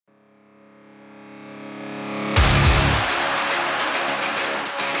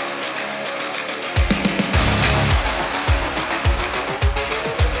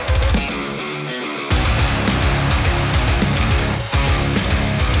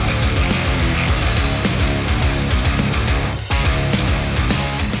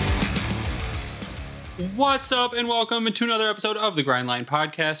What's up, and welcome to another episode of the Grindline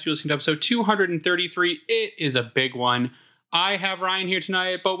Podcast. You're listening to episode 233. It is a big one. I have Ryan here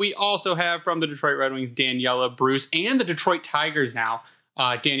tonight, but we also have from the Detroit Red Wings, Daniela, Bruce, and the Detroit Tigers now.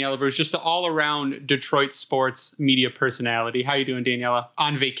 Daniela, Bruce, just the all-around Detroit sports media personality. How you doing, Daniela?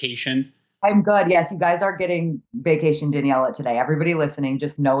 On vacation? I'm good. Yes, you guys are getting vacation Daniela today. Everybody listening,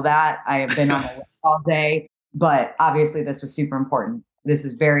 just know that. I have been on the list all day, but obviously this was super important. This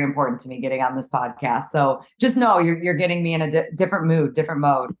is very important to me getting on this podcast. So just know you're getting me in a different mood, different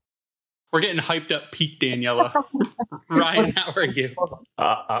mode. We're getting hyped up peak, Daniela. Ryan, how are you?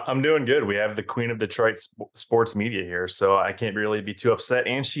 I'm doing good. We have the queen of Detroit sports media here, so I can't really be too upset.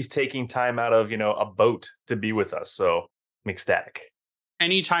 And she's taking time out of, a boat to be with us. So I'm ecstatic.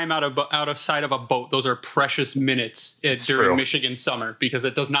 Any time out of sight of a boat, those are precious minutes during Michigan summer because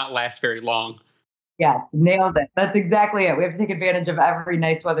it does not last very long. Yes, nailed it. That's exactly it. We have to take advantage of every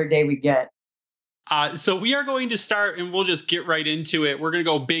nice weather day we get. So we are going to start, and we'll just get right into it. We're going to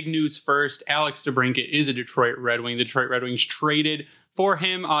go big news first. Alex DeBrincat is a Detroit Red Wing. The Detroit Red Wings traded for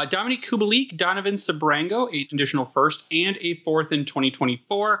him Dominic Kubalik, Donovan Sabrango, a conditional first and a fourth in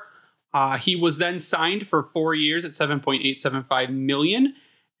 2024. He was then signed for 4 years at $7.875 million.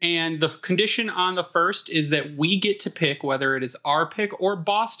 And the condition on the first is that we get to pick whether it is our pick or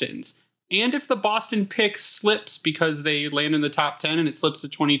Boston's. And if the Boston pick slips because they land in the top 10 and it slips to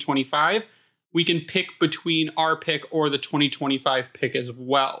 2025, we can pick between our pick or the 2025 pick as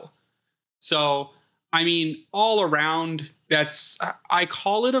well. So, I mean, all around, I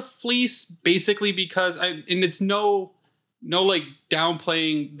call it a fleece basically because it's no like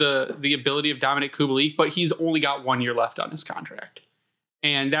downplaying the ability of Dominic Kubalik, but he's only got 1 year left on his contract.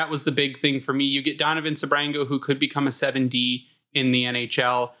 And that was the big thing for me. You get Donovan Sabrango, who could become a 7D in the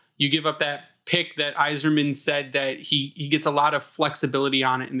NHL. You give up that pick that Yzerman said that he gets a lot of flexibility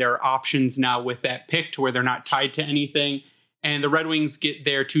on it, and there are options now with that pick to where they're not tied to anything. And the Red Wings get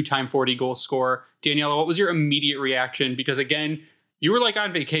their 2-time 40-goal scorer. Daniela, what was your immediate reaction? Because, again, you were like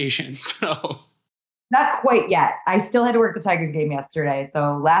on vacation, so... Not quite yet. I still had to work the Tigers game yesterday.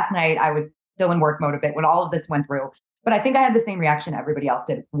 So last night I was still in work mode a bit when all of this went through. But I think I had the same reaction everybody else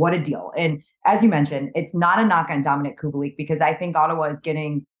did. What a deal. And as you mentioned, it's not a knock on Dominic Kubalik because I think Ottawa is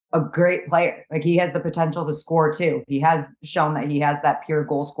getting a great player. Like, he has the potential to score too. He has shown that he has that pure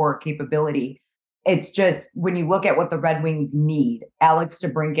goal scorer capability. It's just when you look at what the Red Wings need, Alex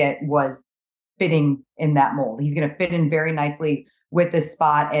DeBrincat was fitting in that mold. He's going to fit in very nicely with this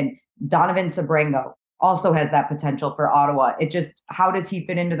spot. And Donovan Sabrango also has that potential for Ottawa. It just, how does he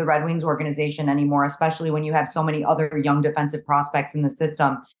fit into the Red Wings organization anymore, especially when you have so many other young defensive prospects in the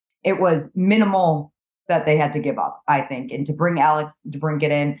system? It was minimal that they had to give up, I think. And to bring Alex DeBrincat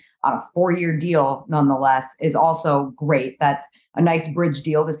in on a 4-year deal, nonetheless, is also great. That's a nice bridge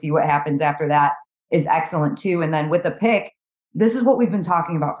deal. To see what happens after that is excellent too. And then with the pick, this is what we've been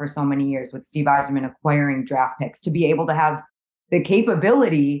talking about for so many years with Steve Yzerman acquiring draft picks, to be able to have the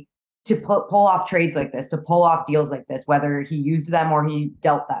capability to pull off trades like this, to pull off deals like this, whether he used them or he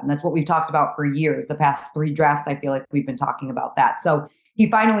dealt them. That's what we've talked about for years. The past 3 drafts, I feel like we've been talking about that. So he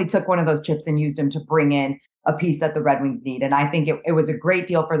finally took one of those chips and used him to bring in a piece that the Red Wings need. And I think it was a great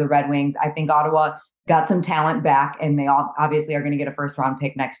deal for the Red Wings. I think Ottawa got some talent back, and they all obviously are going to get a first-round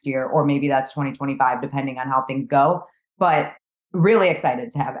pick next year, or maybe that's 2025, depending on how things go. But really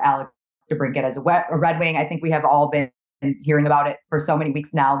excited to have Alex DeBrincat as a Red Wing. I think we have all been hearing about it for so many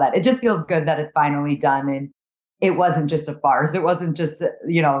weeks now that it just feels good that it's finally done. And it wasn't just a farce. It wasn't just,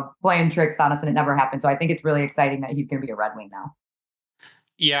 playing tricks on us and it never happened. So I think it's really exciting that he's going to be a Red Wing now.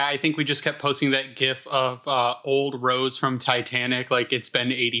 Yeah, I think we just kept posting that GIF of old Rose from Titanic, like it's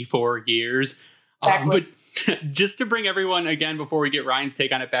been 84 years. Exactly. But just to bring everyone, again, before we get Ryan's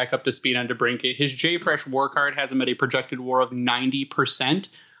take on it back up to speed on DeBrincat, his JFresh war card has him at a projected WAR of 90%.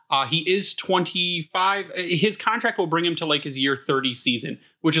 He is 25. His contract will bring him to like his year 30 season,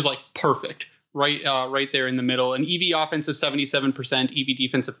 which is like perfect, right there in the middle. An EV offense of 77%, EV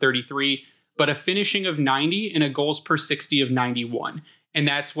defense of 33, but a finishing of 90 and a goals per 60 of 91. And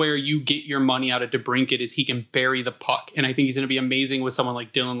that's where you get your money out of DeBrincat, is he can bury the puck. And I think he's going to be amazing with someone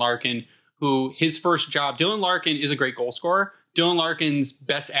like Dylan Larkin, who his first job, Dylan Larkin is a great goal scorer. Dylan Larkin's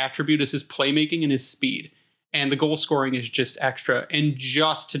best attribute is his playmaking and his speed. And the goal scoring is just extra. And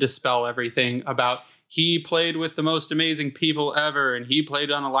just to dispel everything about he played with the most amazing people ever, and he played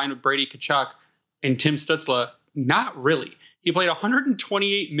on a line with Brady Tkachuk and Tim Stützle, not really. He played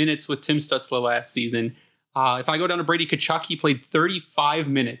 128 minutes with Tim Stützle last season. If I go down to Brady Tkachuk, he played 35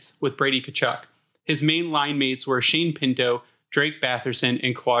 minutes with Brady Tkachuk. His main line mates were Shane Pinto, Drake Batherson,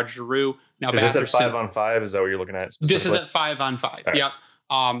 and Claude Giroux. Now, is this at 5-on-5? Is that what you're looking at specifically? This is at 5-on-5. Right. Yep.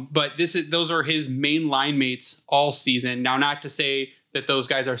 But those are his main line mates all season. Now, not to say that those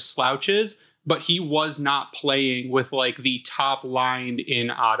guys are slouches, but he was not playing with like the top line in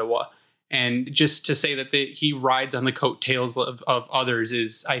Ottawa. And just to say that he rides on the coattails of others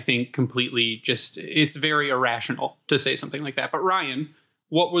is, I think, completely it's very irrational to say something like that. But Ryan,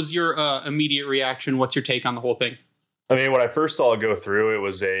 what was your immediate reaction? What's your take on the whole thing? I mean, when I first saw it go through, it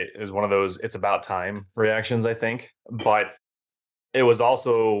was one of those "it's about time" reactions, I think. But it was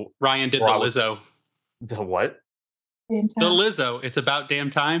also Ryan did the Lizzo. The what? The Lizzo. It's about damn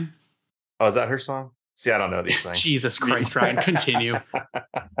time. Oh, is that her song? See, I don't know these things. Jesus Christ, Ryan, continue.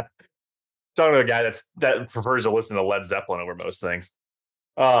 Talking to a guy that prefers to listen to Led Zeppelin over most things.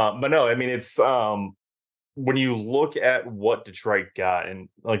 But no, I mean, it's when you look at what Detroit got, and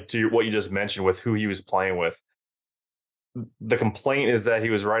like to what you just mentioned with who he was playing with, the complaint is that he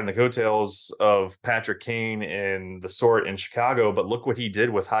was riding the coattails of Patrick Kane and the sort in Chicago, but look what he did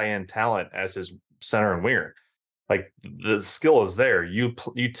with high-end talent as his center and winger. Like, the skill is there. You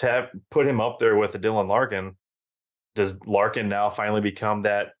put him up there with the Dylan Larkin. Does Larkin now finally become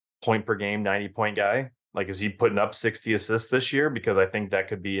that point per game, 90-point guy? Like, is he putting up 60 assists this year? Because I think that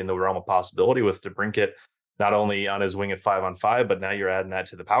could be in the realm of possibility with DeBrincat, not only on his wing at 5-on-5, but now you're adding that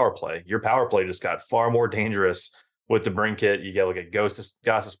to the power play. Your power play just got far more dangerous with DeBrincat. You get like a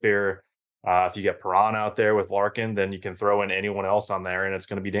Gostisbehere. If you get Perron out there with Larkin, then you can throw in anyone else on there, and it's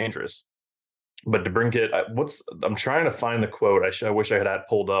going to be dangerous. But DeBrincat, I'm trying to find the quote. I wish I had that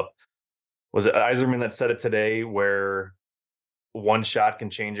pulled up. Was it Yzerman that said it today, where one shot can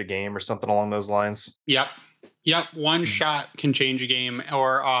change a game or something along those lines? Yep. One shot can change a game.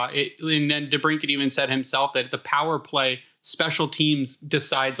 And then DeBrincat even said himself that the power play special teams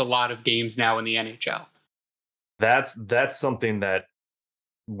decides a lot of games now in the NHL. That's something that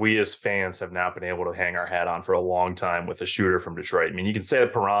we as fans have not been able to hang our hat on for a long time with a shooter from Detroit. I mean, you can say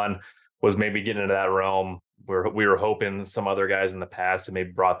that Perron was maybe getting into that realm where we were hoping some other guys in the past had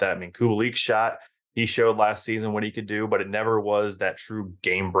maybe brought that. I mean, Kubalik's shot, he showed last season what he could do, but it never was that true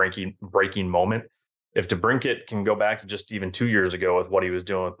game breaking moment. If DeBrincat can go back to just even 2 years ago with what he was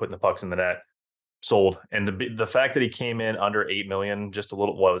doing, putting the pucks in the net, sold. And the fact that he came in under $8 million, just a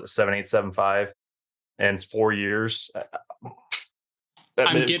little, what was it, 7.8, 7.5, and 4 years.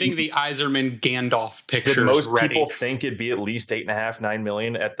 I'm getting the Yzerman Gandalf pictures. Did most ready. People think it'd be at least 8.5, 9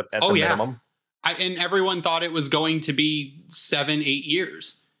 million at the minimum? And everyone thought it was going to be 7-8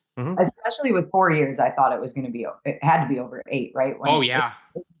 years. Mm-hmm. Especially with 4 years, I thought it was going to be. It had to be over 8, right?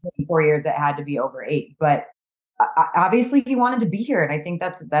 In 4 years, it had to be over 8. But obviously, he wanted to be here, and I think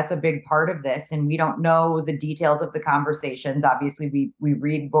that's a big part of this. And we don't know the details of the conversations. Obviously, we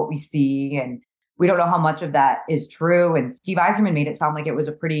read what we see, and we don't know how much of that is true. And Steve Yzerman made it sound like it was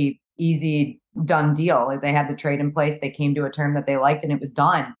a pretty easy, done deal. Like, they had the trade in place, they came to a term that they liked, and it was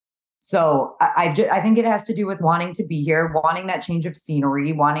done. So I think it has to do with wanting to be here, wanting that change of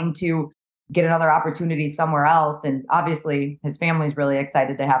scenery, wanting to get another opportunity somewhere else. And obviously, his family's really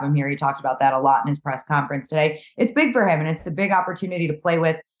excited to have him here. He talked about that a lot in his press conference today. It's big for him, and it's a big opportunity to play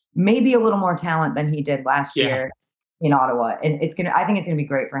with maybe a little more talent than he did last year in Ottawa. And I think it's gonna be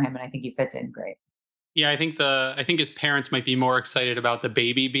great for him, and I think he fits in great. Yeah, I think his parents might be more excited about the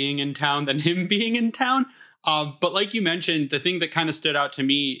baby being in town than him being in town. But like you mentioned, the thing that kind of stood out to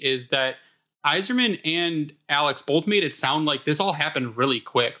me is that Yzerman and Alex both made it sound like this all happened really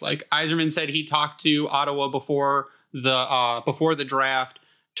quick. Like, Yzerman said he talked to Ottawa before the draft,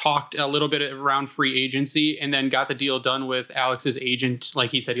 talked a little bit around free agency, and then got the deal done with Alex's agent.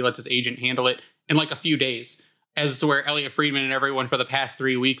 Like he said, he lets his agent handle it in like a few days. As to where Elliot Friedman and everyone for the past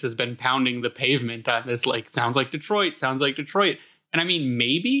 3 weeks has been pounding the pavement on this, like, sounds like Detroit. And I mean,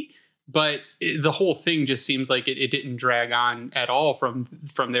 maybe, but the whole thing just seems like it didn't drag on at all from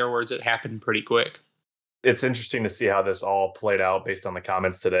their words. It happened pretty quick. It's interesting to see how this all played out based on the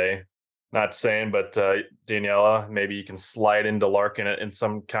comments today. Not saying, but Daniela, maybe you can slide into Larkin in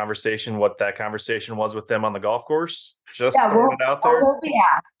some conversation, what that conversation was with them on the golf course. Just throwing it out there.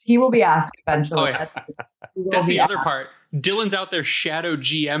 He will be asked eventually. Oh, yeah. That's the other part. Dylan's out there shadow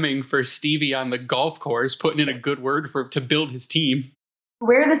GMing for Stevie on the golf course, putting in a good word to build his team.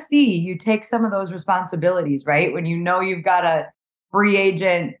 Wear the C, you take some of those responsibilities, right? When you know you've got a free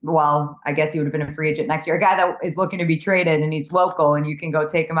agent, well, I guess he would have been a free agent next year, a guy that is looking to be traded and he's local, and you can go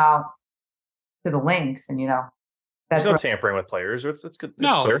take him out to the links, and there's no tampering with players. It's good.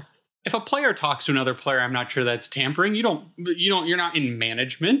 It's clear. If a player talks to another player, I'm not sure that's tampering. You're not in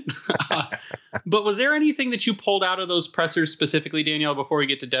management. But was there anything that you pulled out of those pressers specifically, Danielle, before we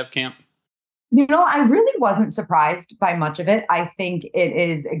get to Dev Camp? I really wasn't surprised by much of it. I think it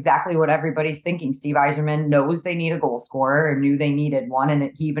is exactly what everybody's thinking. Steve Yzerman knows they need a goal scorer and knew they needed one. And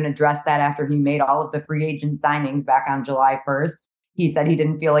he even addressed that after he made all of the free agent signings back on July 1st. He said he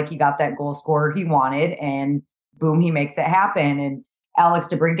didn't feel like he got that goal scorer he wanted, and boom, he makes it happen. And Alex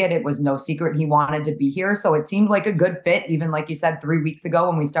DeBrincat, it was no secret he wanted to be here. So it seemed like a good fit, even like you said 3 weeks ago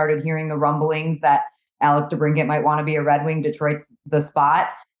when we started hearing the rumblings that Alex DeBrincat might want to be a Red Wing. Detroit's the spot.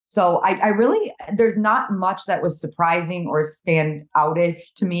 So I really, there's not much that was surprising or stand outish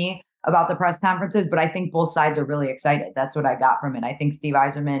to me about the press conferences, but I think both sides are really excited. That's what I got from it. I think Steve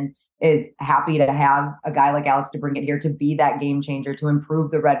Yzerman is happy to have a guy like Alex DeBrincat here to be that game changer, to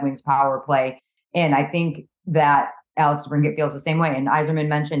improve the Red Wings power play. And I think that Alex DeBrincat feels the same way. And Yzerman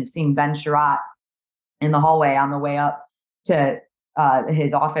mentioned seeing Ben Sherratt in the hallway on the way up to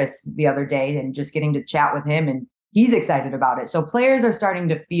his office the other day and just getting to chat with him. And he's excited about it. So players are starting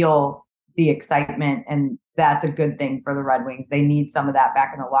to feel the excitement, and that's a good thing for the Red Wings. They need some of that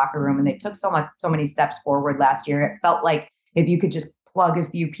back in the locker room, and they took so many steps forward last year. It felt like if you could just plug a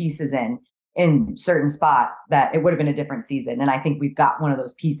few pieces in certain spots, that it would have been a different season. And I think we've got one of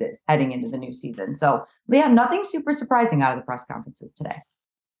those pieces heading into the new season. So yeah, nothing super surprising out of the press conferences today.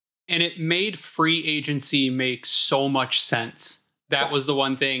 And it made free agency make so much sense. That was the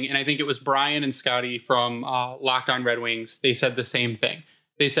one thing. And I think it was Brian and Scotty from Locked On Red Wings. They said the same thing.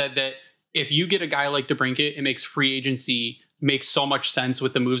 They said that if you get a guy like DeBrincat, it makes free agency make so much sense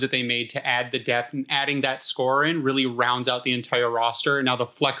with the moves that they made to add the depth, and adding that scorer in really rounds out the entire roster. And now the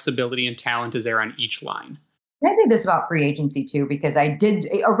flexibility and talent is there on each line. Can I say this about free agency too? Because I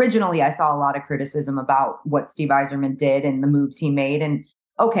saw a lot of criticism about what Steve Yzerman did and the moves he made. And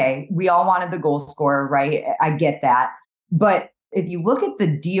okay, we all wanted the goal scorer, right? I get that. But if you look at the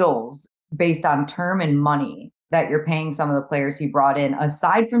deals based on term and money that you're paying some of the players he brought in,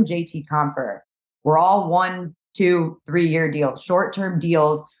 aside from JT Compher, we're all 1, 2, 3-year deals, short-term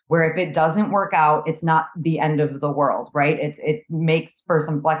deals where if it doesn't work out, it's not the end of the world, right? It makes for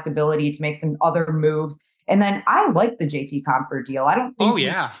some flexibility to make some other moves. And then I like the JT Compher deal. I don't think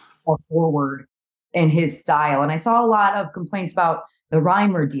he's more forward in his style. And I saw a lot of complaints about the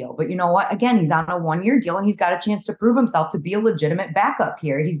Reimer deal. But you know what? Again, he's on a 1-year deal and he's got a chance to prove himself to be a legitimate backup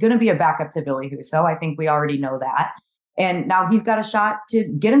here. He's going to be a backup to Billy Husso. I think we already know that. And now he's got a shot to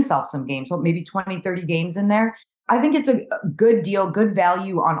get himself some games, so maybe 20, 30 games in there. I think it's a good deal, good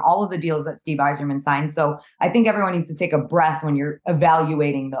value on all of the deals that Steve Yzerman signed. So I think everyone needs to take a breath when you're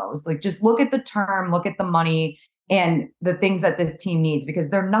evaluating those. Like, just look at the term, look at the money, and the things that this team needs, because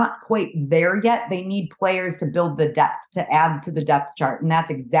they're not quite there yet. They need players to build the depth, to add to the depth chart. And that's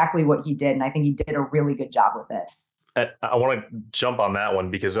exactly what he did. And I think he did a really good job with it. I want to jump on that one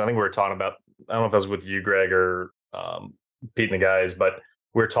because I think we were talking about, I don't know if that was with you, Greg, or Pete and the guys, but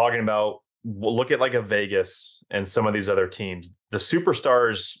we're talking about, look at like a Vegas and some of these other teams. The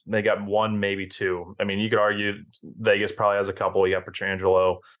superstars, they got one, maybe two. I mean, you could argue Vegas probably has a couple. You got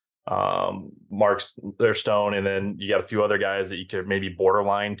Pietrangelo, Mark's their Stone, and then you got a few other guys that you could maybe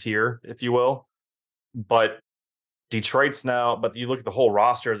borderline tier, if you will. But Detroit's now, but you look at the whole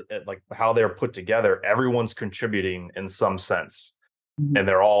roster, at like how they're put together, everyone's contributing in some sense. Mm-hmm.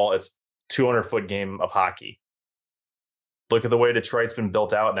 And it's 200-foot game of hockey. Look at the way Detroit's been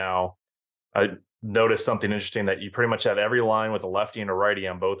built out now. I noticed something interesting, that you pretty much have every line with a lefty and a righty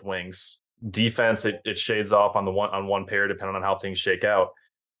on both wings. Defense, it shades off on one pair depending on how things shake out.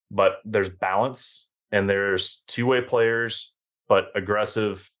 But there's balance and there's two-way players, but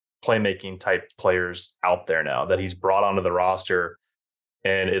aggressive playmaking type players out there now that he's brought onto the roster.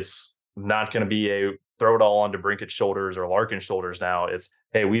 And it's not going to be a throw it all on DeBrincat's shoulders or Larkin's shoulders now. It's,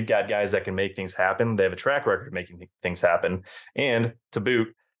 hey, we've got guys that can make things happen. They have a track record of making things happen. And to boot,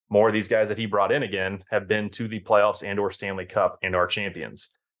 more of these guys that he brought in again have been to the playoffs and or Stanley Cup and are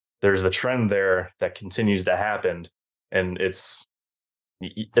champions. There's the trend there that continues to happen. And it's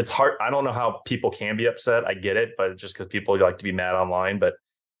hard. I don't know how people can be upset. I get it, but just because people like to be mad online, but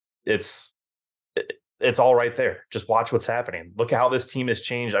it's all right there. Just watch what's happening. Look at how this team has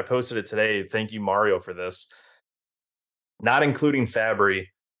changed. I posted it today. Thank you, Mario, for this. Not including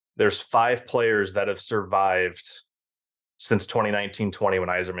Fabry, there's 5 players that have survived since 2019-20 when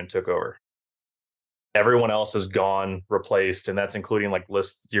Yzerman took over. Everyone else is gone, replaced, and that's including like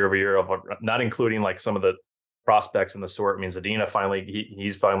lists year over year of not including like some of the prospects in the sort. It means Zadina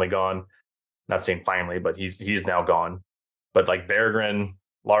he's finally gone. Not saying finally, but he's now gone. But like Berggren,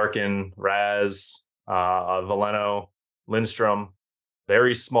 Larkin, Raz, Veleno, Lindstrom,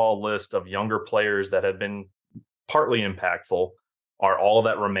 very small list of younger players that have been partly impactful are all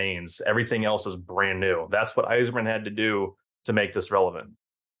that remains. Everything else is brand new. That's what Yzerman had to do to make this relevant.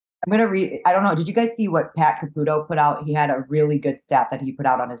 I'm going to read, I don't know. Did you guys see what Pat Caputo put out? He had a really good stat that he put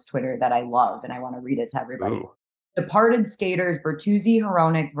out on his Twitter that I love, and I want to read it to everybody. Ooh. Departed skaters Bertuzzi,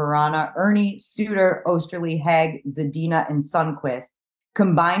 Hronik, Verana, Ernie, Suter, Osterley, Haig, Zadina, and Sundquist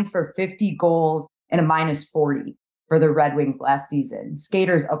combined for 50 goals and a minus 40 for the Red Wings last season.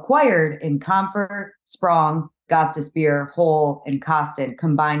 Skaters acquired in Comfort, Sprong, Gostisbehere, Hole, and Costin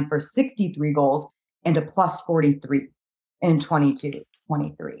combined for 63 goals and a plus 43 in 22-23.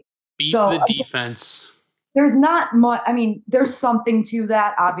 Beat the defense. There's not much. I mean, there's something to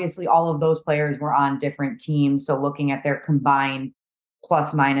that. Obviously, all of those players were on different teams. So looking at their combined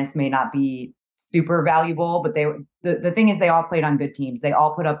plus minus may not be super valuable, but the thing is they all played on good teams. They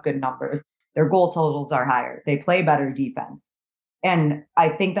all put up good numbers. Their goal totals are higher. They play better defense. And I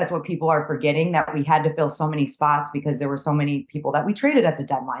think that's what people are forgetting, that we had to fill so many spots because there were so many people that we traded at the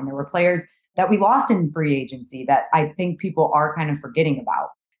deadline. There were players that we lost in free agency that I think people are kind of forgetting about.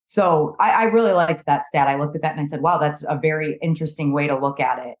 So I really liked that stat. I looked at that and I said, wow, that's a very interesting way to look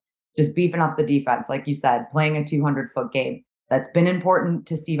at it. Just beefing up the defense, like you said, playing a 200-foot game. That's been important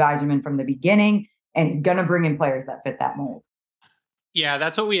to Steve Yzerman from the beginning, and he's going to bring in players that fit that mold. Yeah,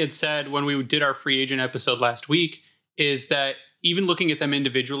 that's what we had said when we did our free agent episode last week, is that even looking at them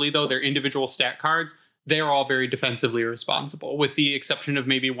individually, though, their individual stat cards, they're all very defensively responsible, with the exception of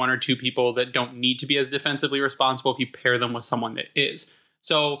maybe one or two people that don't need to be as defensively responsible if you pair them with someone that is.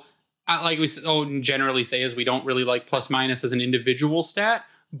 So, like we generally say, is we don't really like plus minus as an individual stat,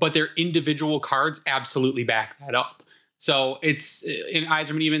 but their individual cards absolutely back that up. So it's, and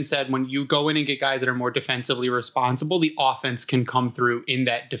Yzerman even said, when you go in and get guys that are more defensively responsible, the offense can come through in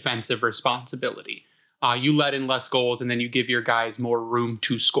that defensive responsibility. You let in less goals and then you give your guys more room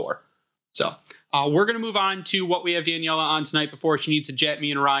to score. So we're going to move on to what we have Daniela on tonight before she needs to jet.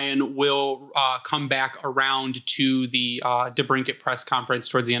 Me and Ryan will come back around to the DeBrincat press conference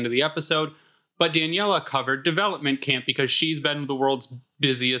towards the end of the episode. But Daniela covered development camp because she's been the world's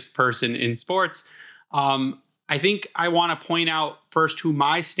busiest person in sports. I think I want to point out first who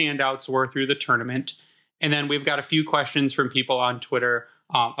my standouts were through the tournament. And then we've got a few questions from people on Twitter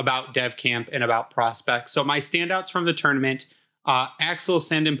about dev camp and about prospects. So my standouts from the tournament, Axel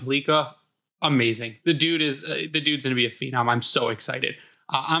Sandin-Pellikka, amazing. The dude's going to be a phenom. I'm so excited.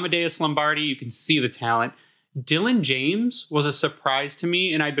 Amadeus Lombardi, you can see the talent. Dylan James was a surprise to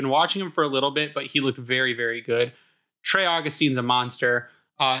me, and I'd been watching him for a little bit, but he looked very, very good. Trey Augustine's a monster.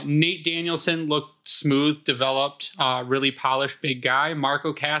 Nate Danielson looked smooth, developed, really polished big guy.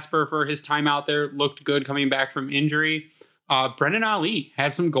 Marco Kasper, for his time out there, looked good coming back from injury. Brendan Ali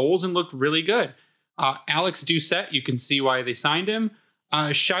had some goals and looked really good. Alex Doucette, you can see why they signed him.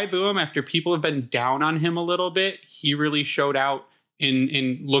 Shai Boom, after people have been down on him a little bit, he really showed out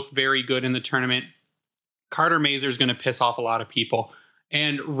and looked very good in the tournament. Carter Mazur's going to piss off a lot of people.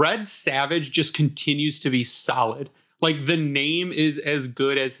 And Red Savage just continues to be solid. Like, the name is as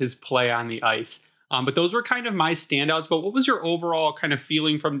good as his play on the ice. But those were kind of my standouts. But what was your overall kind of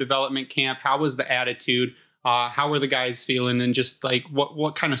feeling from development camp? How was the attitude? How were the guys feeling? And just like,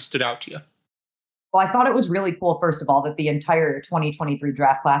 what kind of stood out to you? Well, I thought it was really cool, first of all, that the entire 2023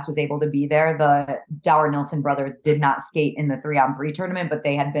 draft class was able to be there. The Dower Nilsson brothers did not skate in the 3-on-3 tournament, but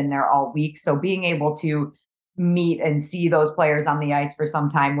they had been there all week. So being able to meet and see those players on the ice for some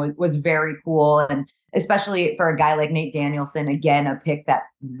time was very cool. And especially for a guy like Nate Danielson, again, a pick that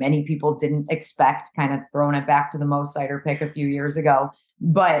many people didn't expect, kind of throwing it back to the Mo Sider pick a few years ago.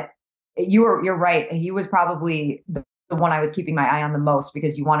 But you're right. He was probably the one I was keeping my eye on the most,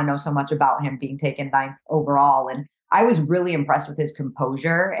 because you want to know so much about him being taken 9th overall. And I was really impressed with his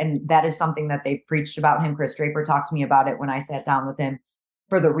composure. And that is something that they preached about him. Chris Draper talked to me about it when I sat down with him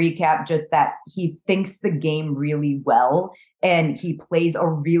for the recap, just that he thinks the game really well. And he plays a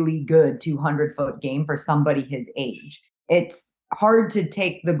really good 200-foot game for somebody his age. It's hard to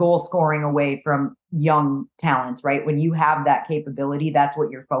take the goal scoring away from young talents, right? When you have that capability, that's what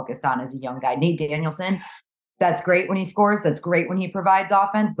you're focused on as a young guy. Nate Danielson, that's great when he scores. That's great when he provides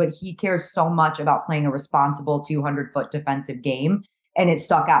offense, but he cares so much about playing a responsible 200-foot defensive game. And it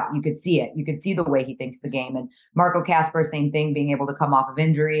stuck out. You could see it. You could see the way he thinks the game. And Marco Kasper, same thing, being able to come off of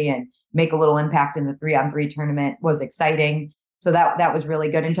injury and make a little impact in the 3-on-3 tournament was exciting. So that was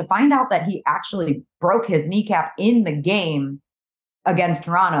really good. And to find out that he actually broke his kneecap in the game against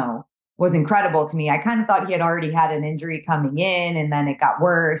Toronto was incredible to me. I kind of thought he had already had an injury coming in and then it got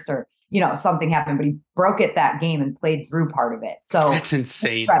worse, or something happened, but he broke it that game and played through part of it. So that's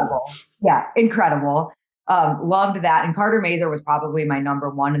insane. Incredible. Yeah, incredible. Loved that. And Carter Mazur was probably my number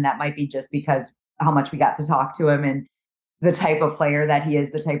one. And that might be just because how much we got to talk to him. And the type of player that he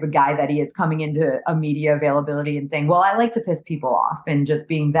is, the type of guy that he is, coming into a media availability and saying, well, I like to piss people off, and just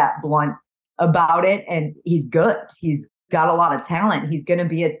being that blunt about it. And he's good. He's got a lot of talent. He's going to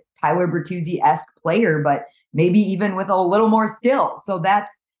be a Tyler Bertuzzi-esque player, but maybe even with a little more skill. So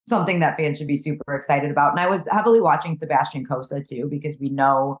that's something that fans should be super excited about. And I was heavily watching Sebastian Cosa too, because we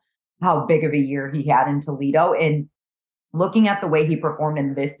know how big of a year he had in Toledo. And looking at the way he performed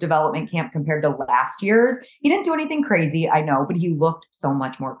in this development camp compared to last year's, he didn't do anything crazy, I know, but he looked so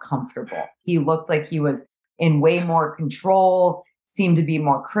much more comfortable. He looked like he was in way more control, seemed to be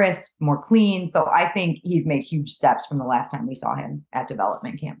more crisp, more clean. So I think he's made huge steps from the last time we saw him at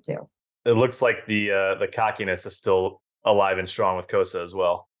development camp too. It looks like the cockiness is still alive and strong with Kosa as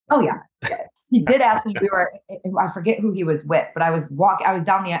well. Oh yeah. He did ask me, I forget who he was with, but I was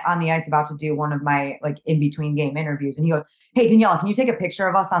down on the ice about to do one of my like in between game interviews. And he goes, hey, Danielle, can you take a picture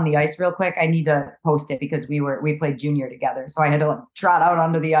of us on the ice real quick? I need to post it because we played junior together. So I had to like trot out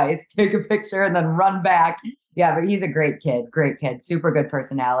onto the ice, take a picture, and then run back. Yeah, but he's a great kid, super good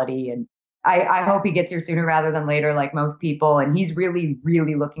personality. And I hope he gets here sooner rather than later, like most people. And he's really,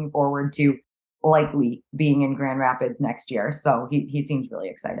 really looking forward to likely being in Grand Rapids next year. So he seems really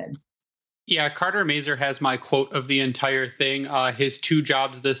excited. Yeah, Carter Mazer has my quote of the entire thing. His two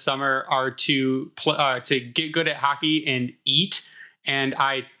jobs this summer are to get good at hockey and eat. And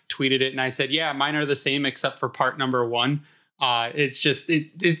I tweeted it and I said, yeah, mine are the same except for part number one. It's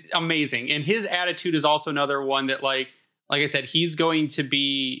amazing. And his attitude is also another one that, like I said, he's going to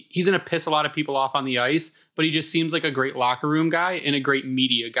piss a lot of people off on the ice, but he just seems like a great locker room guy and a great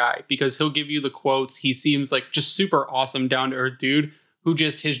media guy because he'll give you the quotes. He seems like just super awesome, down to earth dude who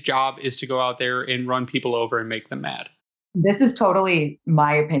just his job is to go out there and run people over and make them mad. This is totally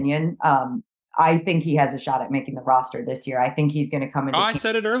my opinion. I think he has a shot at making the roster this year. I think he's going to come in. I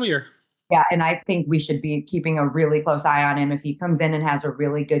said it earlier. Yeah, and I think we should be keeping a really close eye on him. If he comes in and has a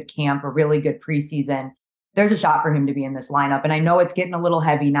really good camp, a really good preseason, there's a shot for him to be in this lineup. And I know it's getting a little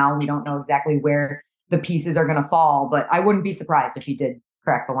heavy now. We don't know exactly where the pieces are going to fall, but I wouldn't be surprised if he did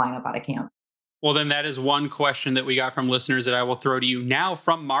crack the lineup out of camp. Well, then that is one question that we got from listeners that I will throw to you now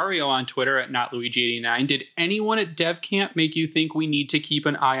from Mario on Twitter at NotLuigi89. Did anyone at Dev Camp make you think we need to keep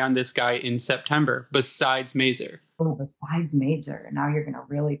an eye on this guy in September besides Mazer? Oh, besides Mazer. Now you're going to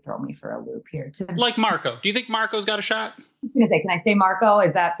really throw me for a loop here. Like Marco. Do you think Marco's got a shot? I was going to say, can I say Marco?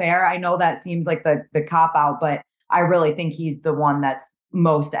 Is that fair? I know that seems like the cop out, but I really think he's the one that's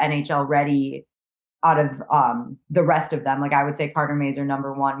most NHL ready out of the rest of them. Like I would say Carter Mazer,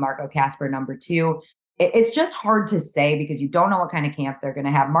 number one, Marco Kasper, number two. It's just hard to say because you don't know what kind of camp they're going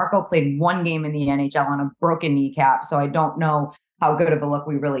to have. Marco played one game in the NHL on a broken kneecap, so I don't know how good of a look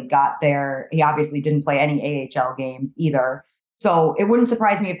we really got there. He obviously didn't play any AHL games either. So it wouldn't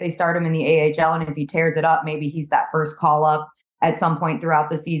surprise me if they start him in the AHL, and if he tears it up, maybe he's that first call up at some point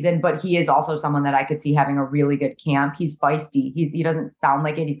throughout the season. But he is also someone that I could see having a really good camp. He's feisty. He doesn't sound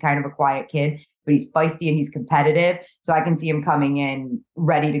like it. He's kind of a quiet kid, but he's feisty and he's competitive. So I can see him coming in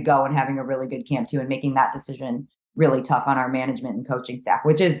ready to go and having a really good camp too, and making that decision really tough on our management and coaching staff,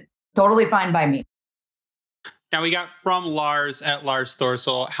 which is totally fine by me. Now we got from Lars at Lars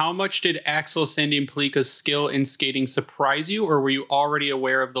Thorsel. How much did Axel Sandin-Pellikka's skill in skating surprise you, or were you already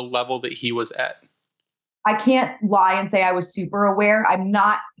aware of the level that he was at? I can't lie and say I was super aware. I'm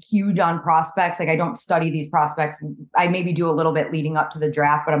not huge on prospects. Like I don't study these prospects. I maybe do a little bit leading up to the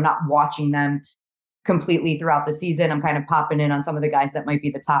draft, but I'm not watching them completely throughout the season. I'm kind of popping in on some of the guys that might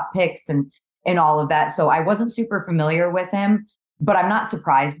be the top picks and all of that. So I wasn't super familiar with him, but I'm not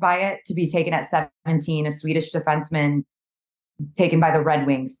surprised by it. To be taken at 17, a Swedish defenseman taken by the Red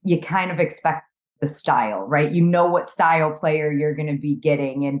Wings, you kind of expect the style, right? You know what style player you're going to be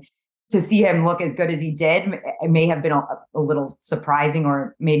getting. And to see him look as good as he did, it may have been a little surprising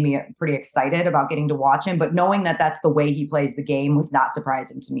or made me pretty excited about getting to watch him. But knowing that that's the way he plays the game was not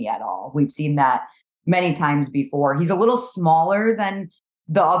surprising to me at all. We've seen that many times before. He's a little smaller than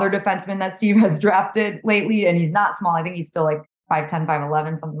the other defensemen that Steve has drafted lately. And he's not small. I think he's still like 5'10",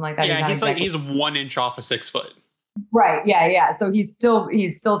 5'11", something like that. Yeah, he's 1 inch off of 6 foot. Right. Yeah. So he's still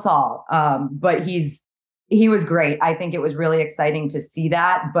tall. But he was great. I think it was really exciting to see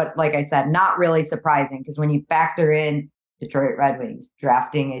that. But like I said, not really surprising, because when you factor in Detroit Red Wings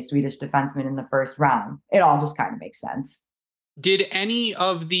drafting a Swedish defenseman in the first round, it all just kind of makes sense. Did any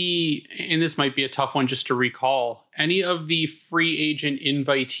of the, and this might be a tough one just to recall, any of the free agent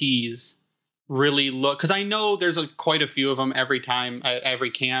invitees really look, because I know there's quite a few of them every time at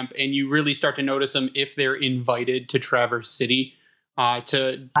every camp, and you really start to notice them if they're invited to Traverse City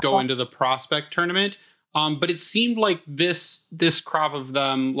to go into the prospect tournament. But it seemed like this crop of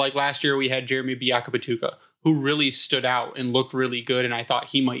them, like last year we had Jeremy Biakabatuka, who really stood out and looked really good, and I thought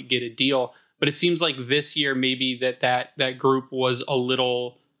he might get a deal. But it seems like this year maybe that group was a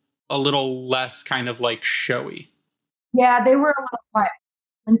little less kind of like showy. Yeah, they were a little quiet.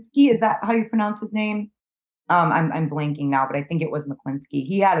 Linsky, is that how you pronounce his name? I'm blanking now, but I think it was McClinsky.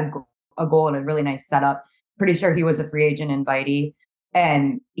 He had a goal and a really nice setup. Pretty sure he was a free agent invitee,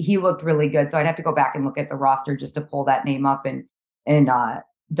 and he looked really good. So I'd have to go back and look at the roster just to pull that name up and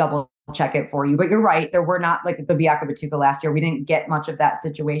double check it for you. But you're right. There were not like the Biaka Batuka last year. We didn't get much of that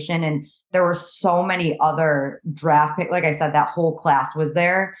situation. And there were so many other draft picks. Like I said, that whole class was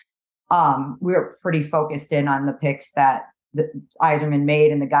there. We were pretty focused in on the picks that the Yzerman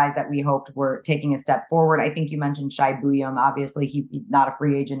made and the guys that we hoped were taking a step forward. I think you mentioned Shai Buyam. Obviously, he's not a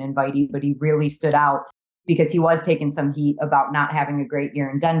free agent invitee, but he really stood out because he was taking some heat about not having a great year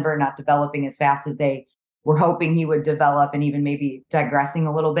in Denver, not developing as fast as they were hoping he would develop, and even maybe digressing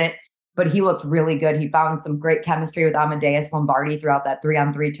a little bit. But he looked really good. He found some great chemistry with Amadeus Lombardi throughout that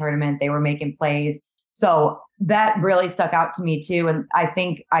 3-on-3 tournament. They were making plays. So that really stuck out to me too. And I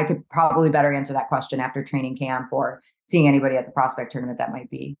think I could probably better answer that question after training camp or seeing anybody at the prospect tournament that might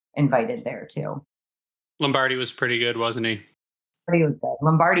be invited there too. Lombardi was pretty good, wasn't he? He was good.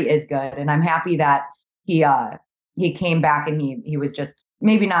 Lombardi is good. And I'm happy that he came back and he was just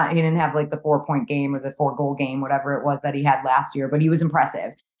maybe not, he didn't have like the 4-point game or the 4-goal game, whatever it was that he had last year, but he was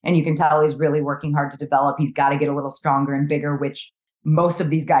impressive. And you can tell he's really working hard to develop. He's got to get a little stronger and bigger, which most of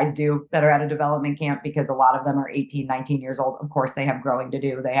these guys do that are at a development camp, because a lot of them are 18, 19 years old. Of course, they have growing to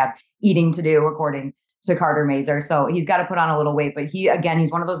do. They have eating to do, according to Carter Mazer. So he's got to put on a little weight. But he's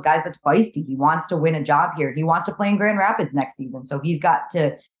one of those guys that's feisty. He wants to win a job here. He wants to play in Grand Rapids next season. So he's got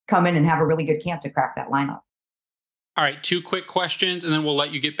to come in and have a really good camp to crack that lineup. All right, 2 quick questions, and then we'll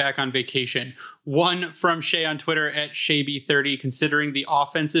let you get back on vacation. One from Shay on Twitter at ShayB30. Considering the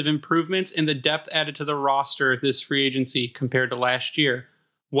offensive improvements and the depth added to the roster this free agency compared to last year,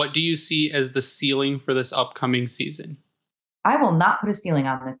 what do you see as the ceiling for this upcoming season? I will not put a ceiling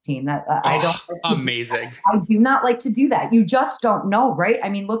on this team. I don't. Amazing. I do not like to do that. You just don't know, right? I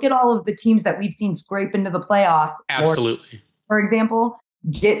mean, look at all of the teams that we've seen scrape into the playoffs. Absolutely. For example,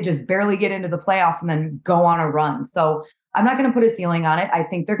 just barely get into the playoffs and then go on a run. So I'm not going to put a ceiling on it. I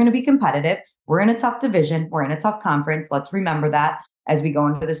think they're going to be competitive. We're in a tough division. We're in a tough conference. Let's remember that as we go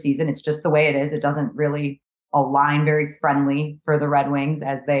into the season. It's just the way it is. It doesn't really align very friendly for the Red Wings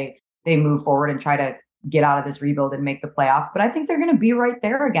as they move forward and try to get out of this rebuild and make the playoffs. But I think they're going to be right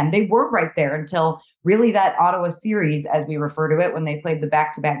there again. They were right there until really that Ottawa series, as we refer to it, when they played the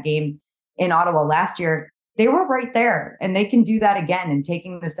back-to-back games in Ottawa last year. They were right there, and they can do that again and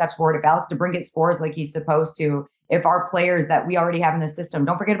taking the steps forward. If Alex DeBrincat scores like he's supposed to, if our players that we already have in the system,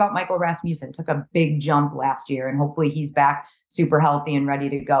 don't forget about Michael Rasmussen, took a big jump last year, and hopefully he's back super healthy and ready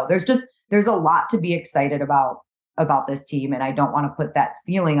to go. There's a lot to be excited about this team, and I don't want to put that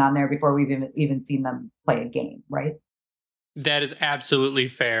ceiling on there before we've even seen them play a game, right? That is absolutely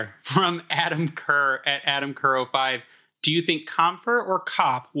fair. From Adam Kerr at Adam Kerr 05. Do you think Comfer or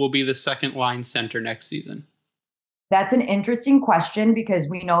Kopp will be the second line center next season? That's an interesting question, because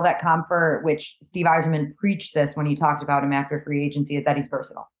we know that Comfer, which Steve Yzerman preached this when he talked about him after free agency, is that he's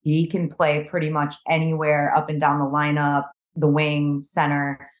versatile. He can play pretty much anywhere up and down the lineup, the wing,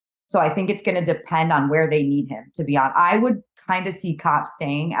 center. So I think it's going to depend on where they need him, to be honest. I would kind of see Kopp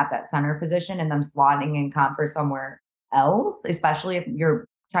staying at that center position and them slotting in Comfer somewhere else, especially if you're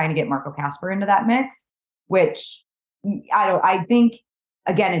trying to get Marco Kasper into that mix, which I think,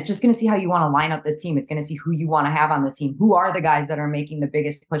 again, it's just going to see how you want to line up this team. It's going to see who you want to have on this team. Who are the guys that are making the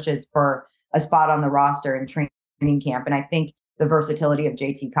biggest pushes for a spot on the roster in training camp? And I think the versatility of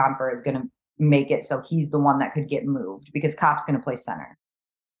JT Comfer is going to make it so he's the one that could get moved, because Kopp's going to play center.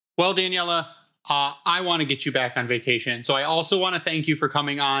 Well, Daniela, I want to get you back on vacation. So I also want to thank you for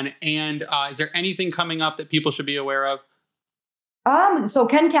coming on. And is there anything coming up that people should be aware of? So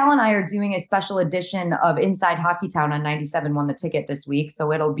Ken Cal and I are doing a special edition of Inside Hockeytown on 97.1 The Ticket this week.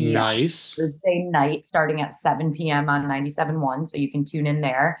 So it'll be nice Thursday night starting at 7 p.m. on 97.1. So you can tune in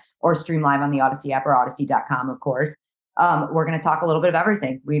there or stream live on the Odyssey app or Odyssey.com, of course. We're going to talk a little bit of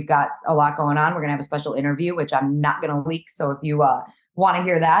everything. We've got a lot going on. We're going to have a special interview, which I'm not going to leak. So if you want to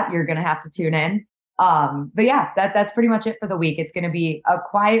hear that, you're going to have to tune in. But yeah, that's pretty much it for the week. It's going to be a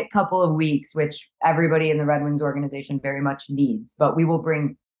quiet couple of weeks, which everybody in the Red Wings organization very much needs. But we will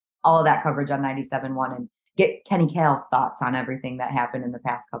bring all of that coverage on 97.1 and get Kenny Cale's thoughts on everything that happened in the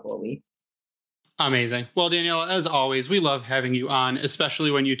past couple of weeks. Amazing. Well, Daniela, as always, we love having you on, especially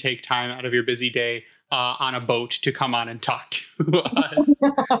when you take time out of your busy day on a boat to come on and talk to us.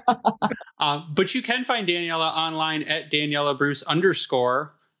 But you can find Daniela online at Daniela Bruce _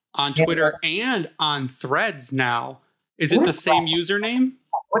 on Twitter and on Threads now. Is it the same username?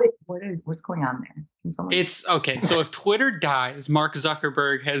 What's going on there? It's okay. So if Twitter dies, Mark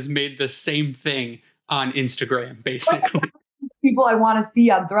Zuckerberg has made the same thing on Instagram, basically. People I want to see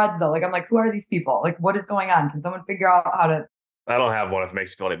on Threads, though. Like, I'm like, who are these people? Like, what is going on? Can someone figure out how to... I don't have one if it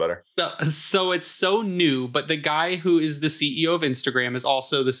makes you feel any better. So it's so new, but the guy who is the CEO of Instagram is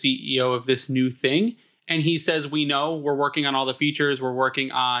also the CEO of this new thing. And he says, we know we're working on all the features. We're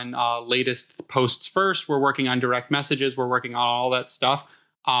working on latest posts first. We're working on direct messages. We're working on all that stuff.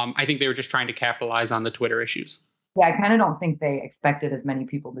 I think they were just trying to capitalize on the Twitter issues. Yeah, I kind of don't think they expected as many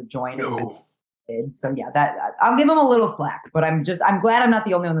people to join as they did. So yeah, that I'll give them a little slack, but I'm glad I'm not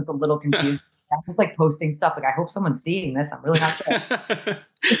the only one that's a little confused. I'm just like posting stuff. Like, I hope someone's seeing this. I'm really not sure.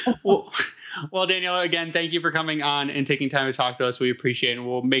 Well, Daniela, again, thank you for coming on and taking time to talk to us. We appreciate it. And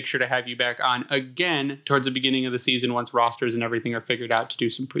we'll make sure to have you back on again towards the beginning of the season once rosters and everything are figured out to do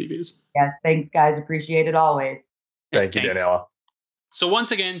some previews. Yes. Thanks, guys. Appreciate it always. Thank you, Daniela. So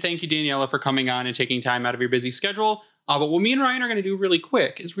once again, thank you, Daniela, for coming on and taking time out of your busy schedule. But what me and Ryan are going to do really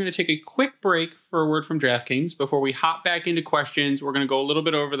quick is we're going to take a quick break for a word from DraftKings before we hop back into questions. We're going to go a little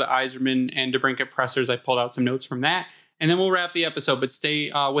bit over the Yzerman and DeBrincat pressers. I pulled out some notes from that. And then we'll wrap the episode, but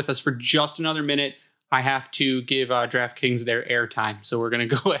stay with us for just another minute. I have to give DraftKings their airtime. So we're going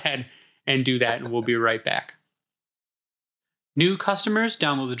to go ahead and do that, and we'll be right back. New customers,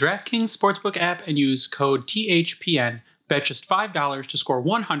 download the DraftKings Sportsbook app and use code THPN. Bet just $5 to score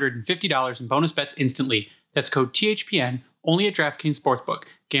 $150 in bonus bets instantly. That's code THPN, only at DraftKings Sportsbook.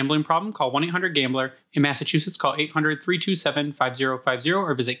 Gambling problem? Call 1-800-GAMBLER. In Massachusetts, call 800-327-5050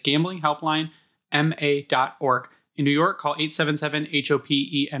 or visit gamblinghelplinema.org. In New York, call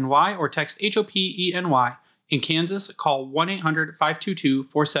 877-HOPENY or text HOPENY. In Kansas, call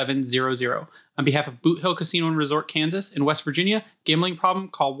 1-800-522-4700. On behalf of Boot Hill Casino and Resort, Kansas, in West Virginia, gambling problem?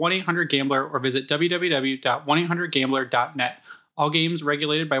 Call 1-800-GAMBLER or visit www.1800gambler.net. All games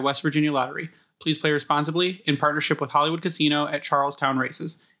regulated by West Virginia Lottery. Please play responsibly in partnership with Hollywood Casino at Charlestown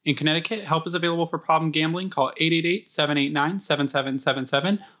Races. In Connecticut, help is available for problem gambling. Call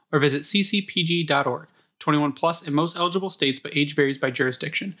 888-789-7777 or visit ccpg.org. 21 plus in most eligible states, but age varies by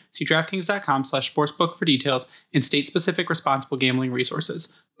jurisdiction. See DraftKings.com/sportsbook for details and state-specific responsible gambling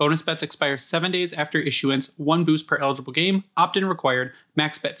resources. Bonus bets expire 7 days after issuance. 1 boost per eligible game. Opt-in required.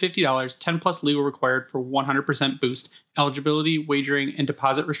 Max bet $50. 10 plus legal required for 100% boost. Eligibility, wagering, and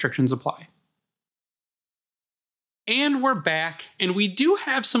deposit restrictions apply. And we're back, and we do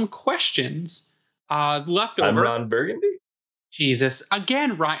have some questions left over. I'm Ron Burgundy. Jesus.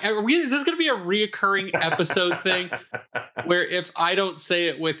 Again, Ryan, is this going to be a reoccurring episode thing where if I don't say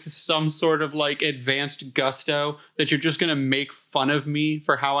it with some sort of like advanced gusto that you're just going to make fun of me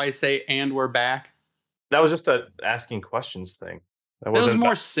for how I say "and we're back"? That was just a asking questions thing. That was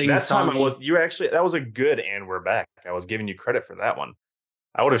more sing-songy. That time that was a good "and we're back." I was giving you credit for that one.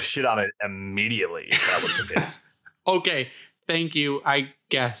 I would have shit on it immediately if that was the case. Okay, thank you, I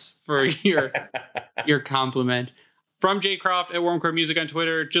guess, for your compliment. From Jay Croft at Wormcore Music on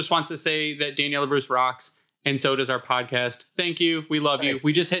Twitter, just wants to say that Daniela Bruce rocks, and so does our podcast. Thank you. We love you.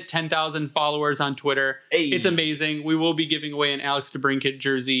 We just hit 10,000 followers on Twitter. Hey. It's amazing. We will be giving away an Alex DeBrincat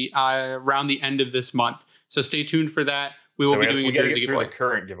jersey around the end of this month. So stay tuned for that. We will be doing a jersey giveaway. The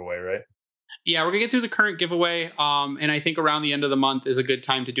current giveaway, right? Yeah, we're going to get through the current giveaway. And I think around the end of the month is a good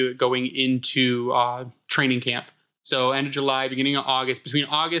time to do it going into training camp. So end of July, beginning of August, between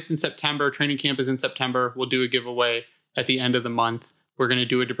August and September, training camp is in September. We'll do a giveaway at the end of the month. We're going to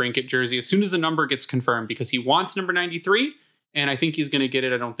do a DeBrincat jersey as soon as the number gets confirmed because he wants number 93 and I think he's going to get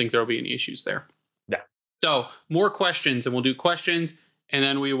it. I don't think there'll be any issues there. Yeah. So more questions and we'll do questions and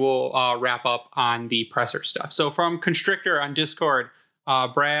then we will wrap up on the presser stuff. So from Constrictor on Discord,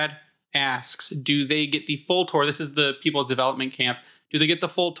 Brad asks, do they get the full tour? This is the people at development camp. Do they get the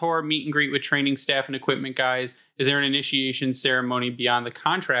full tour, meet and greet with training staff and equipment guys? Is there an initiation ceremony beyond the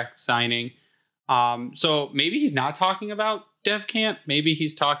contract signing? So maybe he's not talking about Dev Camp. Maybe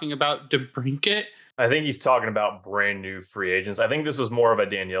he's talking about DeBrincat. I think he's talking about brand new free agents. I think this was more of a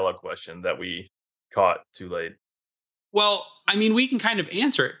Daniela question that we caught too late. Well, I mean, we can kind of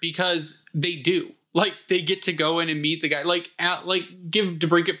answer it because they do. Like, they get to go in and meet the guy. Like give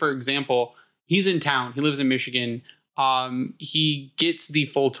DeBrincat, for example. He's in town. He lives in Michigan. He gets the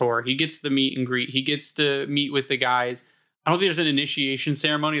full tour. He gets the meet and greet. He gets to meet with the guys. I don't think there's an initiation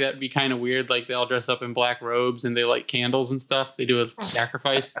ceremony. That'd be kind of weird. Like they all dress up in black robes and they light candles and stuff. They do a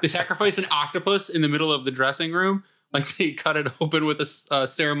sacrifice. They sacrifice an octopus in the middle of the dressing room. Like they cut it open with a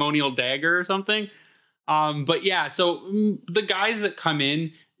ceremonial dagger or something. But yeah, so the guys that come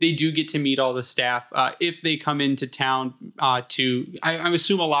in, they do get to meet all the staff. If they come into town I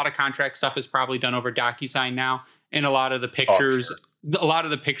assume a lot of contract stuff is probably done over DocuSign now. And a lot of the pictures, a lot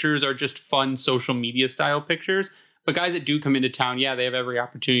of the pictures are just fun social media style pictures. But guys that do come into town, yeah, they have every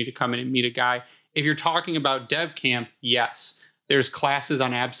opportunity to come in and meet a guy. If you're talking about dev camp, yes, there's classes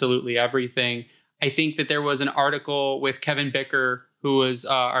on absolutely everything. I think that there was an article with Kevin Bicker, who was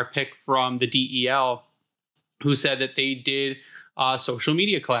our pick from the DEL, who said that they did social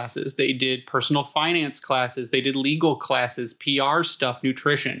media classes. They did personal finance classes. They did legal classes, PR stuff,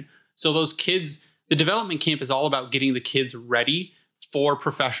 nutrition. So those kids, the development camp is all about getting the kids ready for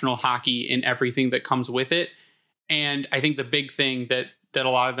professional hockey and everything that comes with it. And I think the big thing that a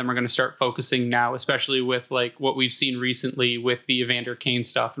lot of them are going to start focusing now, especially with like what we've seen recently with the Evander Kane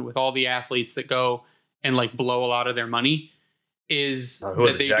stuff and with all the athletes that go and like blow a lot of their money, is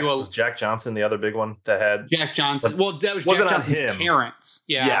that they do was Jack Johnson the other big one to head? Jack Johnson. Well, that was Jack Johnson's parents.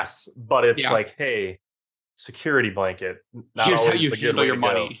 Yeah. Yes, but it's like, hey, security blanket. Here's how you handle your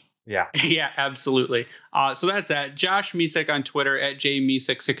money. Yeah. Yeah, absolutely. So that's that. Josh Misek on Twitter at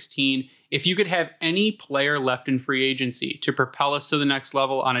jmisek16. If you could have any player left in free agency to propel us to the next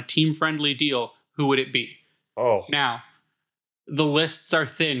level on a team-friendly deal, who would it be? Oh. Now, the lists are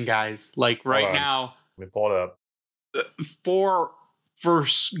thin, guys. Like right now. Let me pull it up. For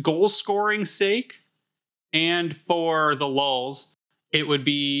goal scoring sake and for the lulls, it would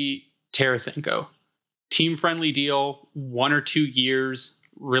be Tarasenko. Team-friendly deal, 1 or 2 years,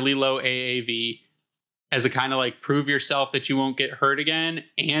 really low AAV, as a kind of like prove yourself that you won't get hurt again.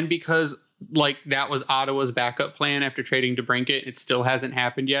 And because like that was Ottawa's backup plan after trading DeBrincat, it still hasn't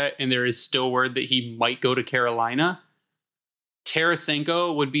happened yet. And there is still word that he might go to Carolina.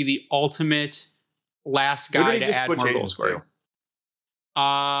 Tarasenko would be the ultimate last guy to add more goals for.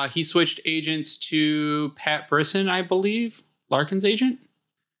 He switched agents to Pat Brisson, I believe, Larkin's agent.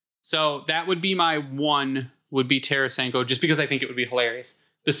 So that would be my one, would be Tarasenko, just because I think it would be hilarious.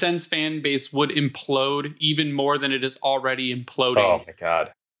 The Sens fan base would implode even more than it is already imploding. Oh my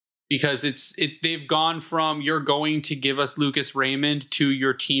God. Because they've gone from you're going to give us Lucas Raymond to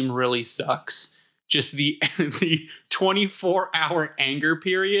your team really sucks. Just the 24-hour anger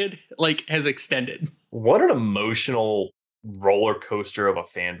period like has extended. What an emotional roller coaster of a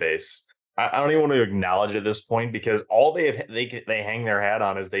fan base. I don't even want to acknowledge it at this point, because all they hang their hat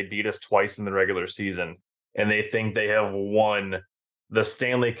on is they beat us twice in the regular season, and they think they have won the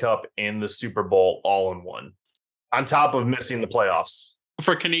Stanley Cup and the Super Bowl all in one, on top of missing the playoffs.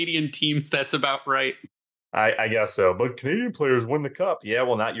 For Canadian teams, that's about right. I guess so. But Canadian players win the cup. Yeah,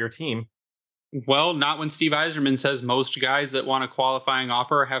 well, not your team. Well, not when Steve Yzerman says most guys that want a qualifying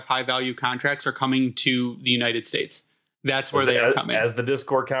offer, have high value contracts, are coming to the United States. That's where they are coming. As the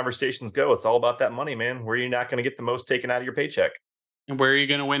Discord conversations go, it's all about that money, man. Where you're not going to get the most taken out of your paycheck. And where are you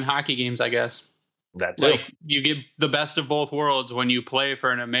going to win hockey games, I guess? That too. Like, you get the best of both worlds when you play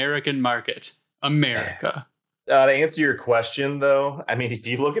for an American market. America. To answer your question, though, I mean, if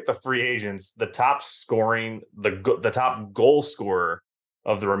you look at the free agents, the top scoring, the top goal scorer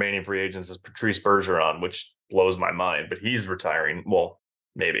of the remaining free agents is Patrice Bergeron, which blows my mind. But he's retiring. Well,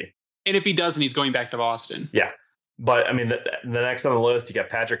 maybe. And if he doesn't, he's going back to Boston. Yeah. But, I mean, the next on the list, you got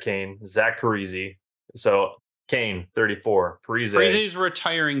Patrick Kane, Zach Parise. So, Kane, 34. Parise's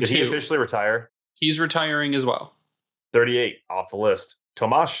retiring, too. Did he officially retire? He's retiring as well. 38 off the list.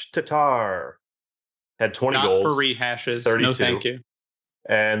 Tomas Tatar had 20 goals. Not for rehashes. 32. No, thank you.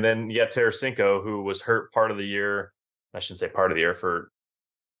 And then you got Tarasenko, who was hurt part of the year. I shouldn't say part of the year, for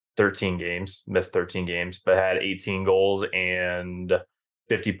 13 games, missed 13 games, but had 18 goals and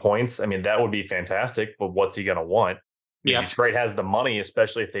 50 points. I mean, that would be fantastic, but what's he going to want? Yeah. Detroit has the money,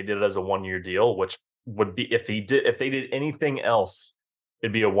 especially if they did it as a 1-year deal, which would be, if they did anything else,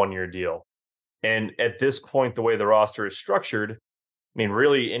 it'd be a 1-year deal. And at this point, the way the roster is structured, I mean,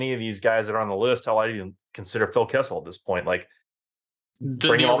 really, any of these guys that are on the list, I'll even consider Phil Kessel at this point. Like,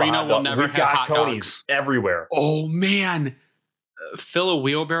 the arena will never have hot dogs everywhere. Oh, man. Fill a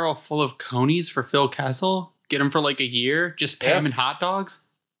wheelbarrow full of conies for Phil Kessel? Get him for like a year? Just pay him in hot dogs?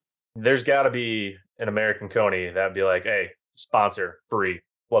 There's got to be an American Coney that'd be like, hey, sponsor, free.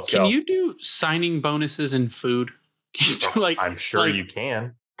 Let's go. Can you do signing bonuses in food? I'm sure you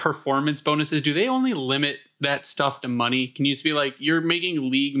can. Performance bonuses, do they only limit that stuff to money? Can you just be like, you're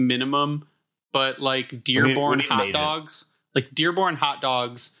making league minimum, but like Dearborn hot dogs, like Dearborn hot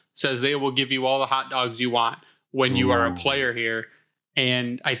dogs says they will give you all the hot dogs you want when you are a player here,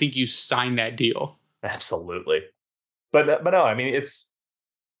 and I think you sign that deal. Absolutely. But no, I mean, it's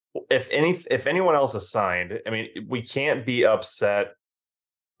if anyone else is signed, I mean, we can't be upset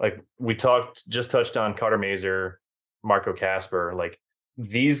like we touched on Carter Mazer, Marco Casper. Like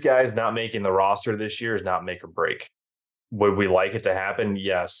these guys not making the roster this year is not make or break. Would we like it to happen?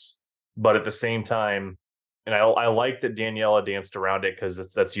 Yes. But at the same time, and I like that Daniela danced around it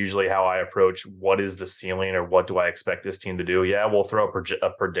because that's usually how I approach what is the ceiling or what do I expect this team to do. Yeah, we'll throw a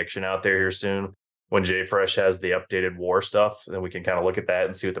prediction out there here soon when Jay Fresh has the updated WAR stuff. Then we can kind of look at that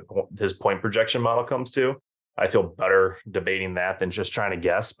and see what his point projection model comes to. I feel better debating that than just trying to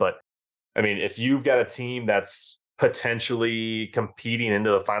guess. But I mean, if you've got a team that's potentially competing into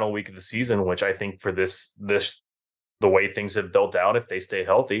the final week of the season, which I think for this the way things have built out, if they stay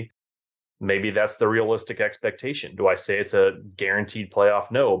healthy, maybe that's the realistic expectation. Do I say it's a guaranteed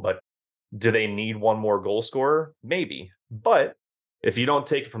playoff? No, but do they need one more goal scorer? Maybe. But if you don't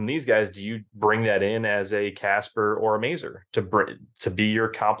take it from these guys, do you bring that in as a Casper or a Mazer to be your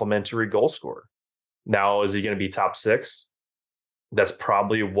complementary goal scorer? Now, is he going to be top 6? That's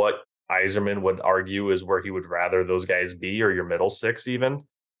probably what Yzerman would argue is where he would rather those guys be, or your middle 6 even.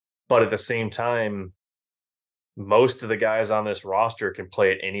 But at the same time, most of the guys on this roster can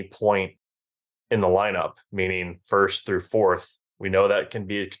play at any point in the lineup, meaning 1st through 4th. We know that can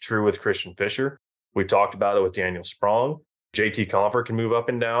be true with Christian Fischer. We talked about it with Daniel Sprong. JT Compher can move up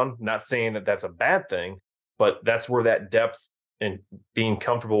and down. Not saying that that's a bad thing, but that's where that depth and being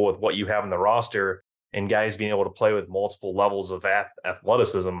comfortable with what you have in the roster and guys being able to play with multiple levels of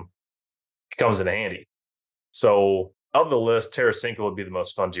athleticism comes in handy. So of the list, Tarasenko would be the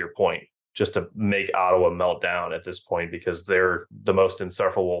most fun, to your point, just to make Ottawa melt down at this point because they're the most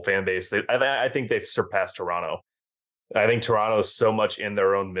insufferable fan base. I think they've surpassed Toronto. I think Toronto is so much in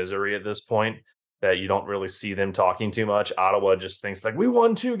their own misery at this point that you don't really see them talking too much. Ottawa just thinks like, we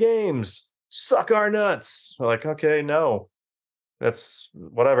won 2 games, suck our nuts. We're like, okay, no, that's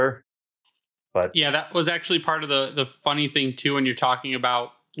whatever. But yeah, that was actually part of the funny thing too, when you're talking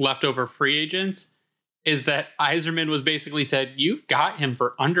about leftover free agents, is that Yzerman was basically said, you've got him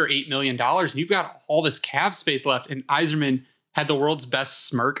for under $8 million and you've got all this cap space left. And Yzerman had the world's best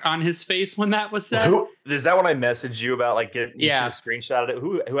smirk on his face when that was said. Is that when I messaged you about like you should have screenshotted it?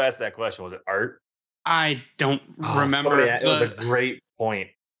 Who asked that question? Was it Art? I don't remember. It was a great point.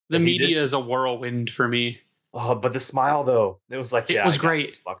 The media is a whirlwind for me. Oh, but the smile though, it was like, it was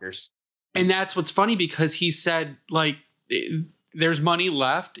great. Fuckers. And that's what's funny because he said like, there's money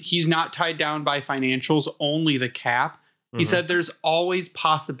left. He's not tied down by financials, only the cap. He said there's always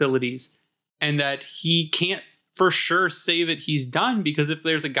possibilities and that he can't for sure say that he's done because if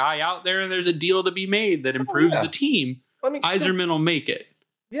there's a guy out there and there's a deal to be made that improves the team, Yzerman will make it.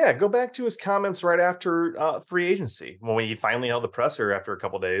 Yeah, go back to his comments right after free agency when we finally held the presser after a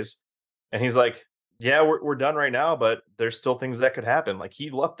couple of days. And he's like, yeah, we're done right now, but there's still things that could happen. Like he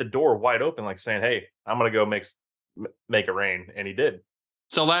left the door wide open, like saying, hey, I'm going to go make it rain. And he did.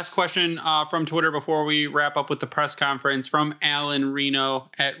 So last question from Twitter before we wrap up with the press conference from Alan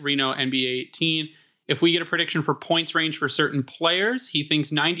Reno at Reno NBA 18. If we get a prediction for points range for certain players, he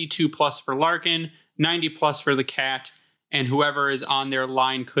thinks 92 plus for Larkin, 90 plus for the Cat, and whoever is on their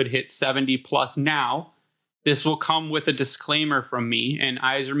line could hit 70 plus. Now, this will come with a disclaimer from me, and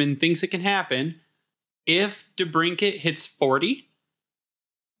Yzerman thinks it can happen. If DeBrincat hits 40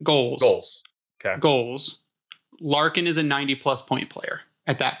 goals, Larkin is a 90 plus point player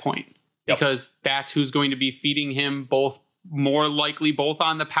at that point because that's who's going to be feeding him more likely both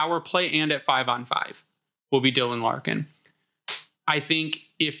on the power play and at 5-on-5 will be Dylan Larkin. I think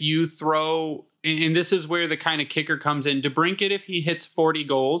if you throw, and this is where the kind of kicker comes in, DeBrincat, if he hits 40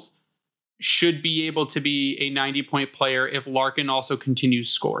 goals, should be able to be a 90-point player if Larkin also continues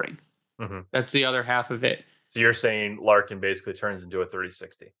scoring. Mm-hmm. That's the other half of it. So you're saying Larkin basically turns into a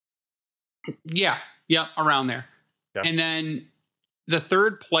 30-60. Yeah, around there. Yeah. And then the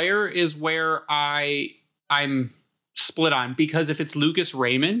third player is where I'm split on, because if it's Lucas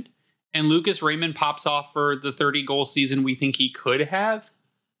Raymond and Lucas Raymond pops off for the 30-goal season we think he could have,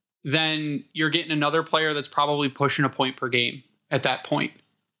 then you're getting another player that's probably pushing a point per game at that point.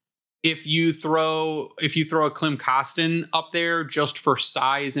 If you throw a Klim Kostin up there just for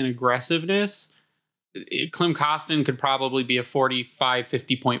size and aggressiveness, Klim Kostin could probably be a 45,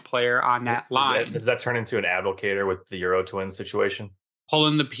 50-point player on that line. Does that turn into an Abdelkader with the Euro Twins situation?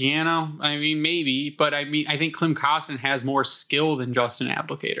 Pulling the piano? I mean, maybe. But I think Klim Kostin has more skill than Justin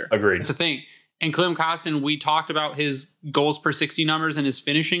Abdelkader. Agreed. That's the thing. And Klim Kostin, we talked about his goals per 60 numbers and his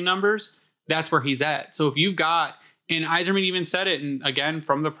finishing numbers. That's where he's at. So if you've got, and Yzerman even said it, and again,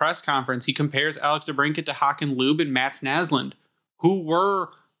 from the press conference, he compares Alex DeBrincat to Hakan Lube and Mats Naslund, who were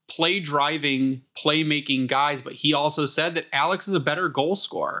play-driving, play-making guys, but he also said that Alex is a better goal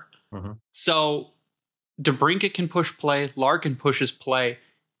scorer. Mm-hmm. So DeBrincat can push play, Larkin pushes play.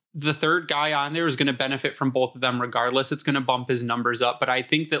 the third guy on there is going to benefit from both of them regardless. It's going to bump his numbers up. But I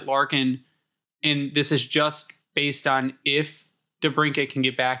think that Larkin, and this is just based on if DeBrincat can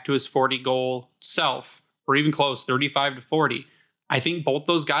get back to his 40-goal self, or even close, 35 to 40, I think both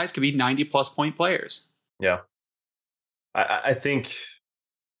those guys could be 90-plus point players. Yeah. I think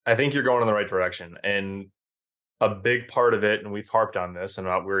you're going in the right direction. And a big part of it, and we've harped on this, and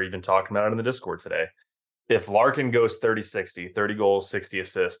we're even talking about it in the Discord today, if Larkin goes 30-60, 30 goals, 60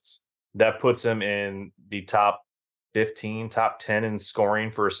 assists, that puts him in the top 15, top 10 in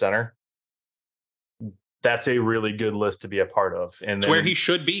scoring for a center. That's a really good list to be a part of. And it's where he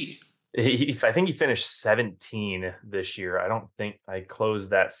should be. I think he finished 17 this year. I don't think I closed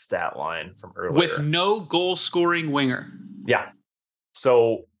that stat line from earlier. With no goal scoring winger. Yeah.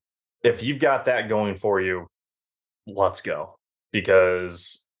 So if you've got that going for you, let's go.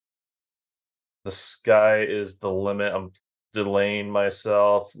 Because the sky is the limit. I'm delaying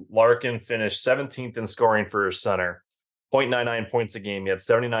myself. Larkin finished 17th in scoring for his center. 0.99 points a game. He had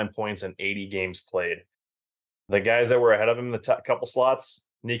 79 points in 80 games played. The guys that were ahead of him in the top couple slots,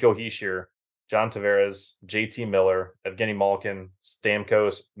 Nico Hischier, John Tavares, JT Miller, Evgeny Malkin,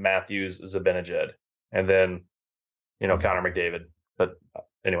 Stamkos, Matthews, Zibanejad, and then, Connor McDavid. But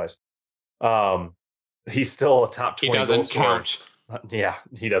anyways, he's still a top 20. He doesn't count. Yeah,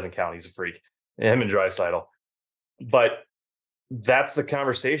 he doesn't count. He's a freak. Him and Draisaitl. But that's the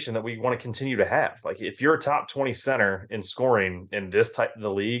conversation that we want to continue to have. Like, if you're a top 20 center in scoring in this type of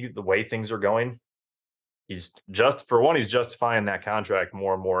the league, the way things are going, he's justifying that contract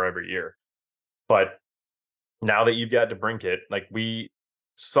more and more every year. But now that you've got DeBrincat, like we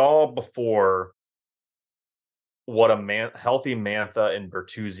saw before what a healthy Mantha and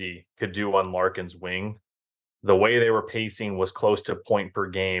Bertuzzi could do on Larkin's wing, the way they were pacing was close to a point per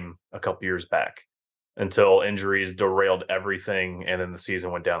game a couple years back until injuries derailed everything and then the season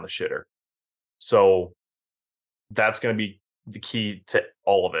went down the shitter. So that's going to be the key to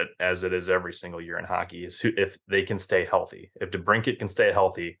all of it, as it is every single year in hockey, is if they can stay healthy. If DeBrincat can stay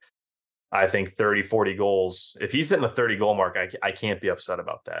healthy, I think 30, 40 goals. If he's hitting the 30 goal mark, I can't be upset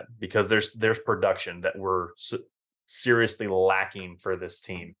about that, because there's production that we're seriously lacking for this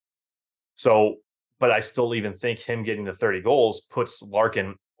team. So, but I still even think him getting the 30 goals puts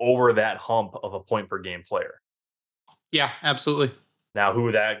Larkin over that hump of a point per game player. Yeah, absolutely. Now,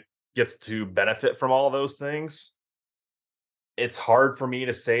 who that gets to benefit from all of those things, it's hard for me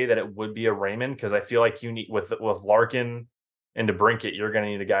to say that it would be a Raymond, because I feel like you need with Larkin and DeBrincat, you're going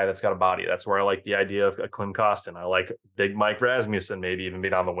to need a guy that's got a body. That's where I like the idea of a Klim Kostin. I like big Mike Rasmussen, maybe even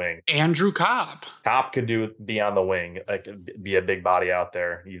being on the wing. Andrew Copp. Copp could be on the wing, like be a big body out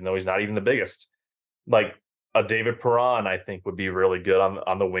there, even though he's not even the biggest. Like a David Perron, I think would be really good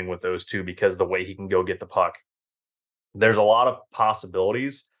on the wing with those two, because the way he can go get the puck. There's a lot of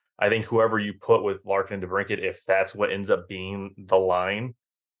possibilities. I think whoever you put with Larkin and DeBrincat, if that's what ends up being the line,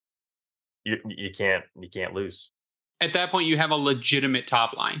 you can't lose. At that point, you have a legitimate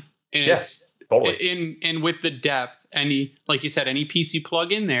top line. And yes, totally. And with the depth, like you said, any piece you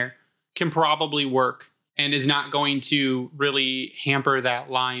plug in there can probably work and is not going to really hamper that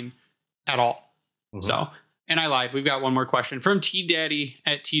line at all. Mm-hmm. So, and I lied. We've got one more question from T-Daddy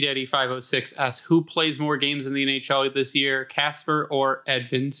at T-Daddy506. Who plays more games in the NHL this year, Kasper or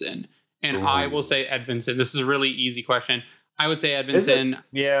Edvinsson? And ooh. I will say Edvinsson. This is a really easy question. I would say Edvinsson.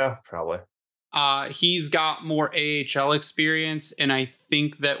 Yeah, probably. He's got more AHL experience, and I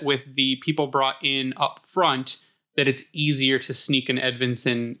think that with the people brought in up front, that it's easier to sneak an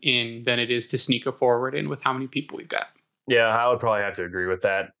Edvinsson in than it is to sneak a forward in with how many people we've got. Yeah, I would probably have to agree with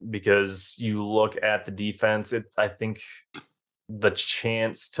that, because you look at the defense, I think the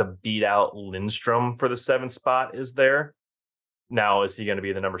chance to beat out Lindstrom for the 7th spot is there. Now, is he going to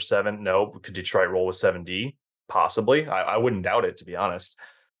be the number 7? No. Could Detroit roll with 7D? Possibly. I wouldn't doubt it, to be honest.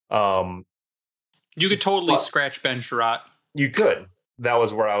 You could totally scratch Ben Sherratt. You could. That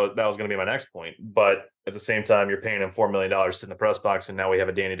was going to be my next point. But at the same time, you're paying him $4 million to sit in the press box, and now we have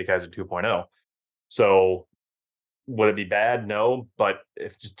a Danny DeKeyser 2.0. So would it be bad? No. But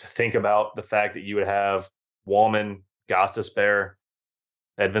if to think about the fact that you would have Wallman, Gostisbehere,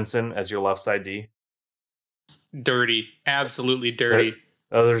 Edvinsson as your left side D. Dirty. Absolutely dirty.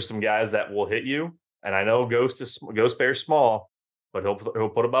 Those are some guys that will hit you. And I know Gostisbehere's small, but he'll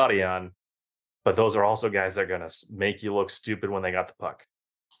put a body on. But those are also guys that are going to make you look stupid when they got the puck.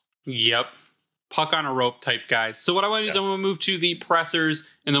 Yep. Puck on a rope type guys. So what I want to do is I'm going to move to the pressers,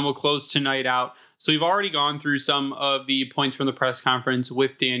 and then we'll close tonight out. So we've already gone through some of the points from the press conference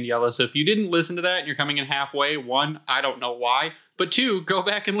with Daniela. So if you didn't listen to that and you're coming in halfway, 1, I don't know why. But 2, go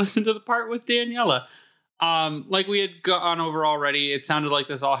back and listen to the part with Daniela. Like we had gone over already, it sounded like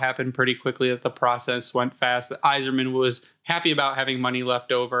this all happened pretty quickly, that the process went fast, that Yzerman was happy about having money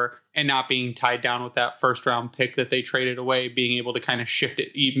left over and not being tied down with that first round pick that they traded away, being able to kind of shift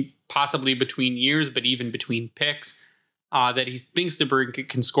it even possibly between years, but even between picks, that he thinks DeBrincat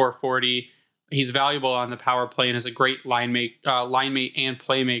can score 40. He's valuable on the power play and is a great line mate and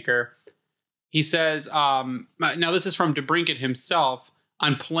playmaker. He says, now this is from DeBrincat himself,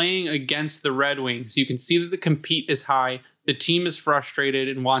 on playing against the Red Wings, you can see that the compete is high. The team is frustrated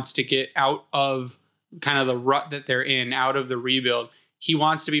and wants to get out of kind of the rut that they're in, out of the rebuild. He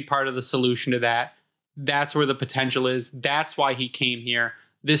wants to be part of the solution to that. That's where the potential is. That's why he came here.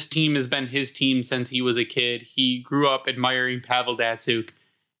 This team has been his team since he was a kid. He grew up admiring Pavel Datsyuk,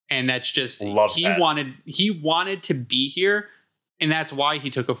 and that's just he wanted to be here, and that's why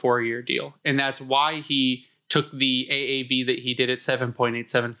he took a 4-year deal, and that's why he took the AAV that he did at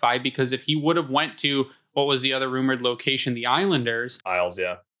 7.875, because if he would have went to what was the other rumored location, the Islanders,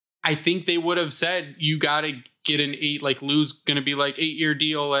 yeah, I think they would have said you got to get an 8, like Lou's going to be like 8-year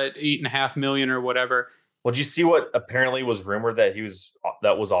deal at $8.5 million or whatever. Well, did you see what apparently was rumored that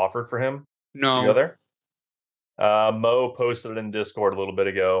was offered for him? No. Did you go there? Mo posted it in Discord a little bit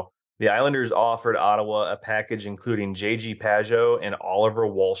ago. The Islanders offered Ottawa a package including JG Pajot and Oliver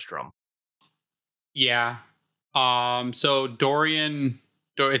Wahlstrom. Yeah. So Dorian,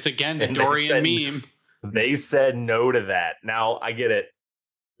 it's again the Dorian meme. They said no to that. Now I get it.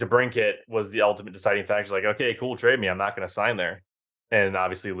 DeBrincat was the ultimate deciding factor. Like, okay, cool, trade me. I'm not going to sign there. And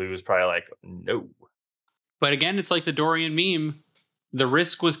obviously Lou was probably like, no. But again, it's like the Dorian meme. The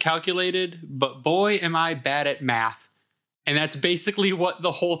risk was calculated, but boy, am I bad at math. And that's basically what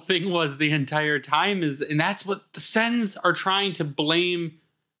the whole thing was the entire time and that's what the Sens are trying to blame.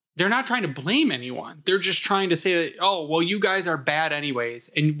 They're not trying to blame anyone. They're just trying to say that, oh, well, you guys are bad anyways.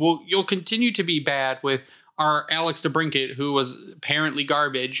 And you'll continue to be bad with our Alex DeBrincat, who was apparently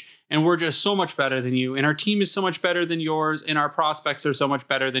garbage. And we're just so much better than you. And our team is so much better than yours. And our prospects are so much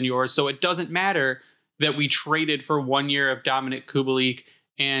better than yours. So it doesn't matter that we traded for 1 year of Dominik Kubalik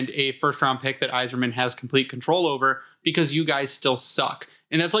and a first-round pick that Yzerman has complete control over, because you guys still suck.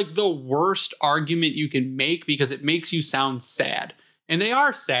 And that's like the worst argument you can make, because it makes you sound sad. And they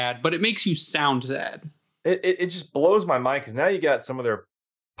are sad, but it makes you sound sad. It just blows my mind, because now you got some of their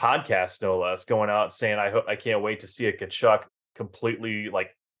podcasts, no less, going out saying, I can't wait to see a Kachuk completely,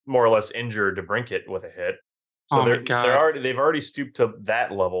 like, more or less injured DeBrincat with a hit. So they've already stooped to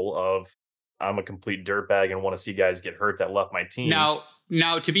that level of, I'm a complete dirtbag and want to see guys get hurt that left my team.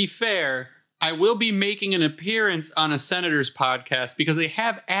 Now, to be fair, I will be making an appearance on a Senators podcast, because they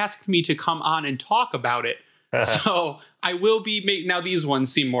have asked me to come on and talk about it. So I will be now these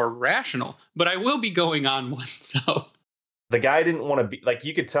ones seem more rational, but I will be going on one. So the guy didn't want to be, like,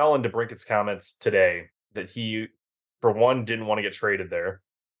 you could tell in DeBrincat's comments today that he, for one, didn't want to get traded there,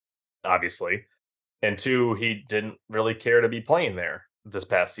 obviously. And two, he didn't really care to be playing there this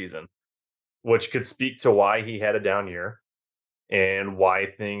past season, which could speak to why he had a down year and why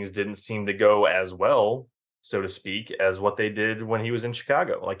things didn't seem to go as well, so to speak, as what they did when he was in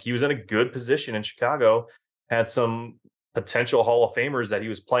Chicago. Like, he was in a good position in Chicago, had some potential Hall of Famers that he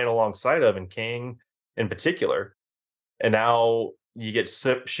was playing alongside of, and King in particular. And now you get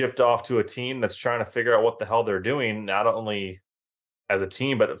shipped off to a team that's trying to figure out what the hell they're doing, not only as a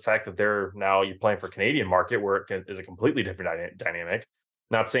team, but the fact that you're playing for Canadian market, where it is a completely different dynamic.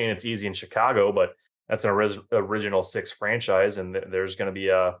 Not saying it's easy in Chicago, but that's an original 6 franchise, and there's going to be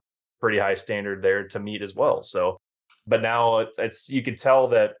a pretty high standard there to meet as well. So, but now it's you could tell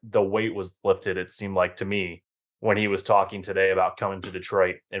that the weight was lifted, it seemed like to me, when he was talking today about coming to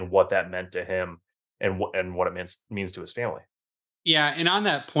Detroit and what that meant to him and what it means to his family. Yeah, and on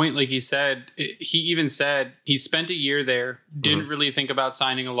that point, like he said, he even said he spent a year there, didn't really think about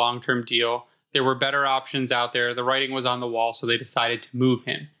signing a long-term deal. There were better options out there. The writing was on the wall, so they decided to move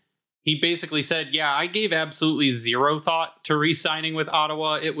him. He basically said, yeah, I gave absolutely zero thought to re-signing with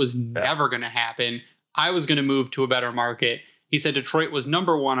Ottawa. It was never going to happen. I was going to move to a better market. He said Detroit was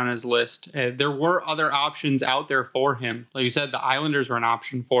number 1 on his list. There were other options out there for him. Like you said, the Islanders were an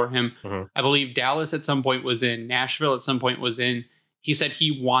option for him. I believe Dallas at some point was in. Nashville at some point was in. He said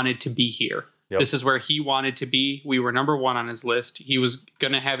he wanted to be here. Yep. This is where he wanted to be. We were number 1 on his list. He was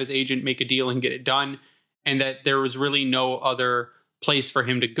going to have his agent make a deal and get it done, and that there was really no other place for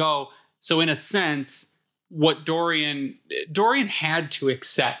him to go. So in a sense, what Dorian had to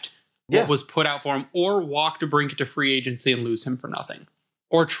accept what was put out for him, or walk DeBrincat to free agency and lose him for nothing,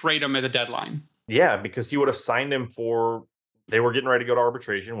 or trade him at the deadline. Yeah, because he would have signed him for, they were getting ready to go to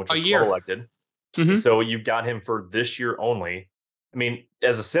arbitration, which was elected. So you've got him for this year only. I mean,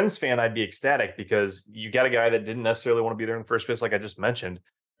 as a Sens fan, I'd be ecstatic because you got a guy that didn't necessarily want to be there in the first place, like I just mentioned,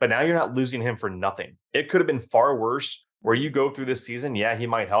 but now you're not losing him for nothing. It could have been far worse where you go through this season. Yeah, he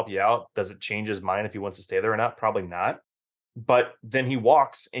might help you out. Does it change his mind if he wants to stay there or not? Probably not. But then he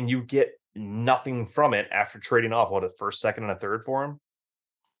walks and you get nothing from it after trading off a first, second, and a third for him.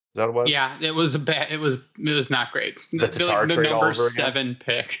 Is that what it was? Yeah, it was a bad. It was not great. The Tatar the trade all number over again? 7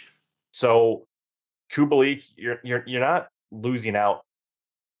 pick. So Kubalik, you're not losing out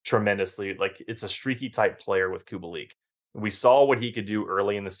tremendously. Like, it's a streaky type player with Kubalik. We saw what he could do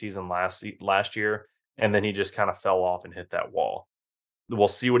early in the season last year, and then he just kind of fell off and hit that wall. We'll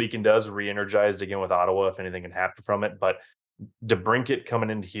see what he can does re-energized again with Ottawa if anything can happen from it. But DeBrincat coming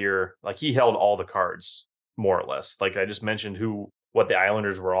into here, like, he held all the cards more or less. Like I just mentioned, what the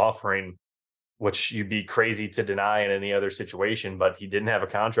Islanders were offering, which you'd be crazy to deny in any other situation. But he didn't have a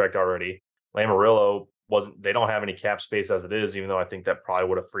contract already. Lamoriello wasn't. They don't have any cap space as it is. Even though I think that probably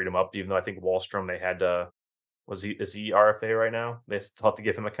would have freed him up. Even though I think Wallstrom, they had to. Is he RFA right now? They still have to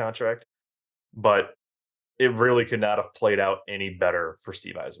give him a contract, but it really could not have played out any better for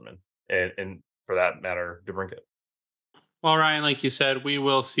Steve Yzerman and for that matter, DeBrincat. Well, Ryan, like you said, we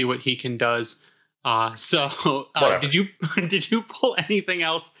will see what he can does. Did you pull anything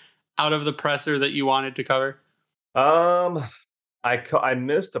else out of the presser that you wanted to cover? I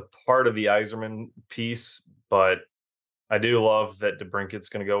missed a part of the Yzerman piece, but I do love that DeBrincat's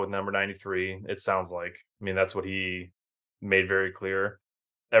going to go with number 93. It sounds like, I mean, that's what he made very clear.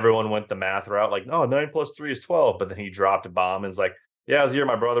 Everyone went the math route, like, no, 9 plus 3 is 12. But then he dropped a bomb and is like, yeah, it was the year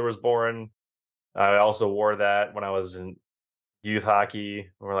my brother was born. I also wore that when I was in youth hockey.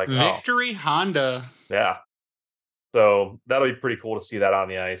 We're like, Victory Honda. Yeah. So that'll be pretty cool to see that on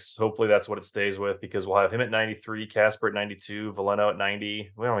the ice. Hopefully that's what it stays with, because we'll have him at 93, Casper at 92, Valeno at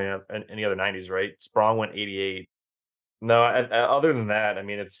 90. We don't have any other 90s, right? Sprong went 88. No, other than that, I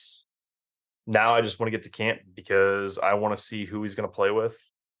mean, it's now I just want to get to camp because I want to see who he's going to play with,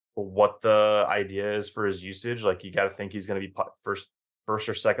 what the idea is for his usage. Like, you got to think he's going to be first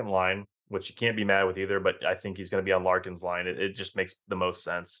or second line, which you can't be mad with either. But I think he's going to be on Larkin's line. It just makes the most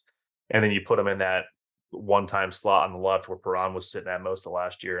sense. And then you put him in that one-time slot on the left where Perron was sitting at most of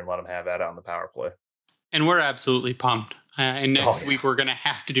last year and let him have that on the power play. And we're absolutely pumped. And next week, we're going to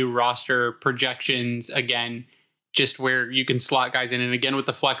have to do roster projections again, just where you can slot guys in. And again, with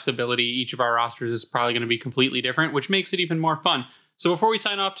the flexibility, each of our rosters is probably going to be completely different, which makes it even more fun. So before we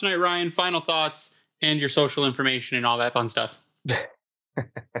sign off tonight, Ryan, final thoughts and your social information and all that fun stuff.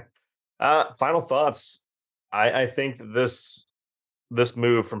 Final thoughts. I think this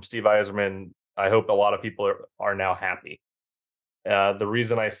move from Steve Yzerman, I hope a lot of people are now happy. The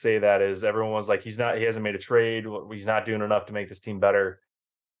reason I say that is everyone was like, he hasn't made a trade. He's not doing enough to make this team better.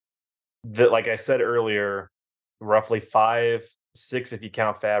 Like I said earlier, roughly 5, 6, if you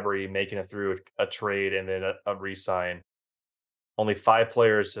count Fabry making it through a trade and then a re-sign. Only 5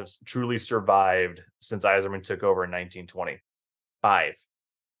 players have truly survived since Yzerman took over in 1920. 5.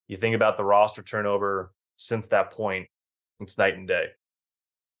 You think about the roster turnover since that point, it's night and day.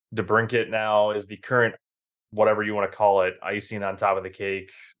 DeBrincat now is the current, whatever you want to call it, icing on top of the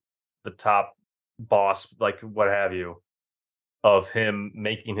cake, the top boss, like what have you, of him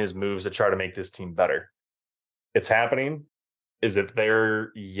making his moves to try to make this team better. It's happening. Is it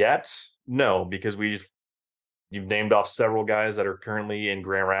there yet? No, because you've named off several guys that are currently in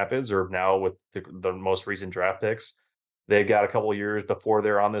Grand Rapids or now with the most recent draft picks. They've got a couple of years before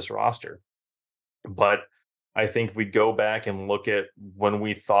they're on this roster. But I think we go back and look at when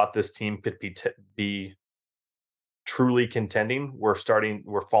we thought this team could be truly contending, we're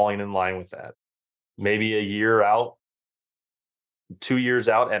falling in line with that. Maybe a year out, 2 years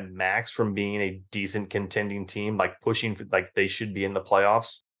out at max from being a decent contending team, like pushing, like they should be in the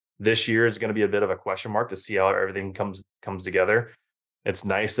playoffs. This year is going to be a bit of a question mark to see how everything comes together. It's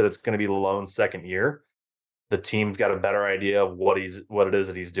nice that it's going to be Lalonde's second year. The team's got a better idea of what it is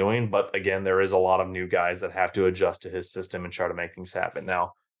that he's doing. But again, there is a lot of new guys that have to adjust to his system and try to make things happen.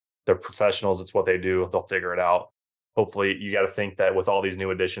 Now, they're professionals. It's what they do. They'll figure it out. Hopefully, you got to think that with all these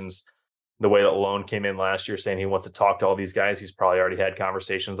new additions, the way that Lalonde came in last year saying he wants to talk to all these guys, he's probably already had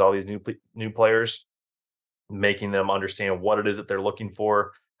conversations with all these new players, making them understand what it is that they're looking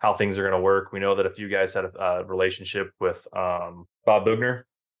for, how things are going to work. We know that a few guys had a relationship with Bob Bugner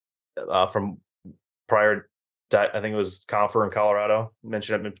from prior. I think it was Confer in Colorado,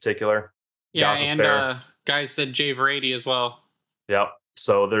 mentioned it in particular. Yeah, and guys said Jay Verady as well. Yep.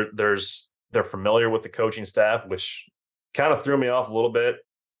 So they're familiar with the coaching staff, which kind of threw me off a little bit,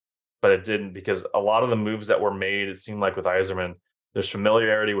 but it didn't, because a lot of the moves that were made, it seemed like with Yzerman, there's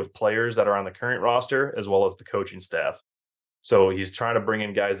familiarity with players that are on the current roster as well as the coaching staff. So he's trying to bring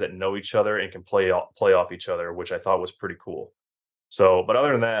in guys that know each other and can play off each other, which I thought was pretty cool. So, but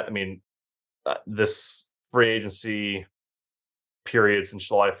other than that, I mean, this free agency period since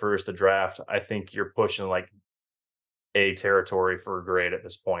July 1st, the draft, I think you're pushing like A territory for a grade at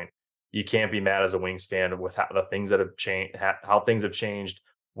this point. You can't be mad as a Wings fan with how the things that have changed, how things have changed,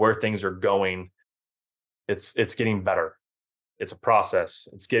 where things are going. It's getting better. It's a process.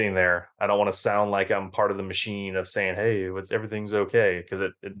 It's getting there. I don't want to sound like I'm part of the machine of saying, "Hey, everything's okay," because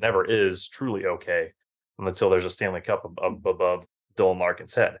it never is truly okay until there's a Stanley Cup above Dylan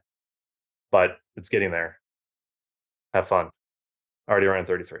Larkin's head. But it's getting there. Have fun. Already ran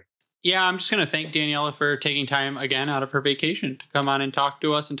 33. Yeah, I'm just going to thank Daniela for taking time again out of her vacation to come on and talk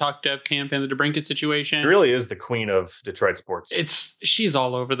to us and talk Dev Camp and the DeBrincat situation. She really is the queen of Detroit sports. She's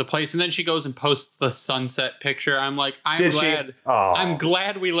all over the place. And then she goes and posts the sunset picture. I'm like, I'm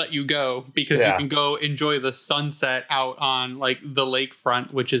glad we let you go because you can go enjoy the sunset out on like the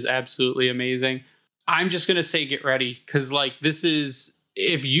lakefront, which is absolutely amazing. I'm just going to say, get ready. Cause like, this is,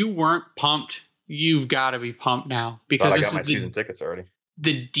 if you weren't pumped, you've got to be pumped now because I got my season tickets already.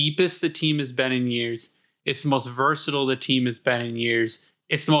 The deepest the team has been in years. It's the most versatile the team has been in years.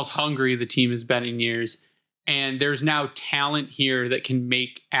 It's the most hungry the team has been in years. And there's now talent here that can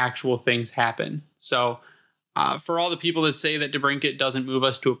make actual things happen. So for all the people that say that DeBrincat doesn't move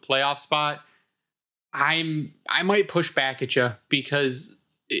us to a playoff spot, I might push back at you because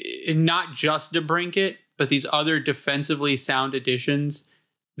not just DeBrincat, but these other defensively sound additions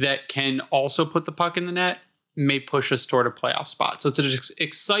that can also put the puck in the net may push us toward a playoff spot. So it's an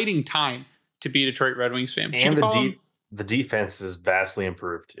exciting time to be a Detroit Red Wings fan. But and the defense is vastly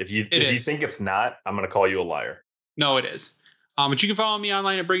improved. If you think it's not, I'm going to call you a liar. No, it is. But you can follow me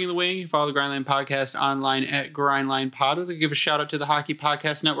online at Bringing the Wing. Follow the Grindline Podcast online at Grindline Pod. I'll give a shout out to the Hockey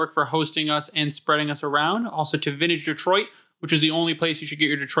Podcast Network for hosting us and spreading us around. Also to Vintage Detroit, which is the only place you should get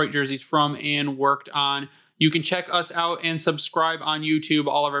your Detroit jerseys from and worked on. You can check us out and subscribe on YouTube.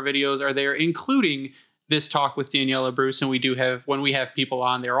 All of our videos are there, including this talk with Daniela Bruce. And we do have, when we have people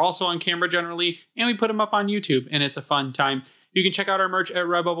on, they're also on camera generally, and we put them up on YouTube, and it's a fun time. You can check out our merch at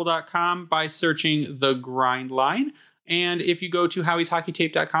redbubble.com by searching The Grind Line. And if you go to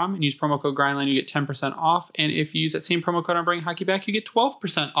howieshockeytape.com and use promo code GRINDLINE, you get 10% off. And if you use that same promo code on Bring Hockey Back, you get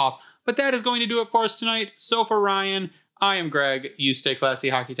 12% off. But that is going to do it for us tonight. So for Ryan, I am Greg. You stay classy,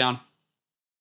 Hockeytown.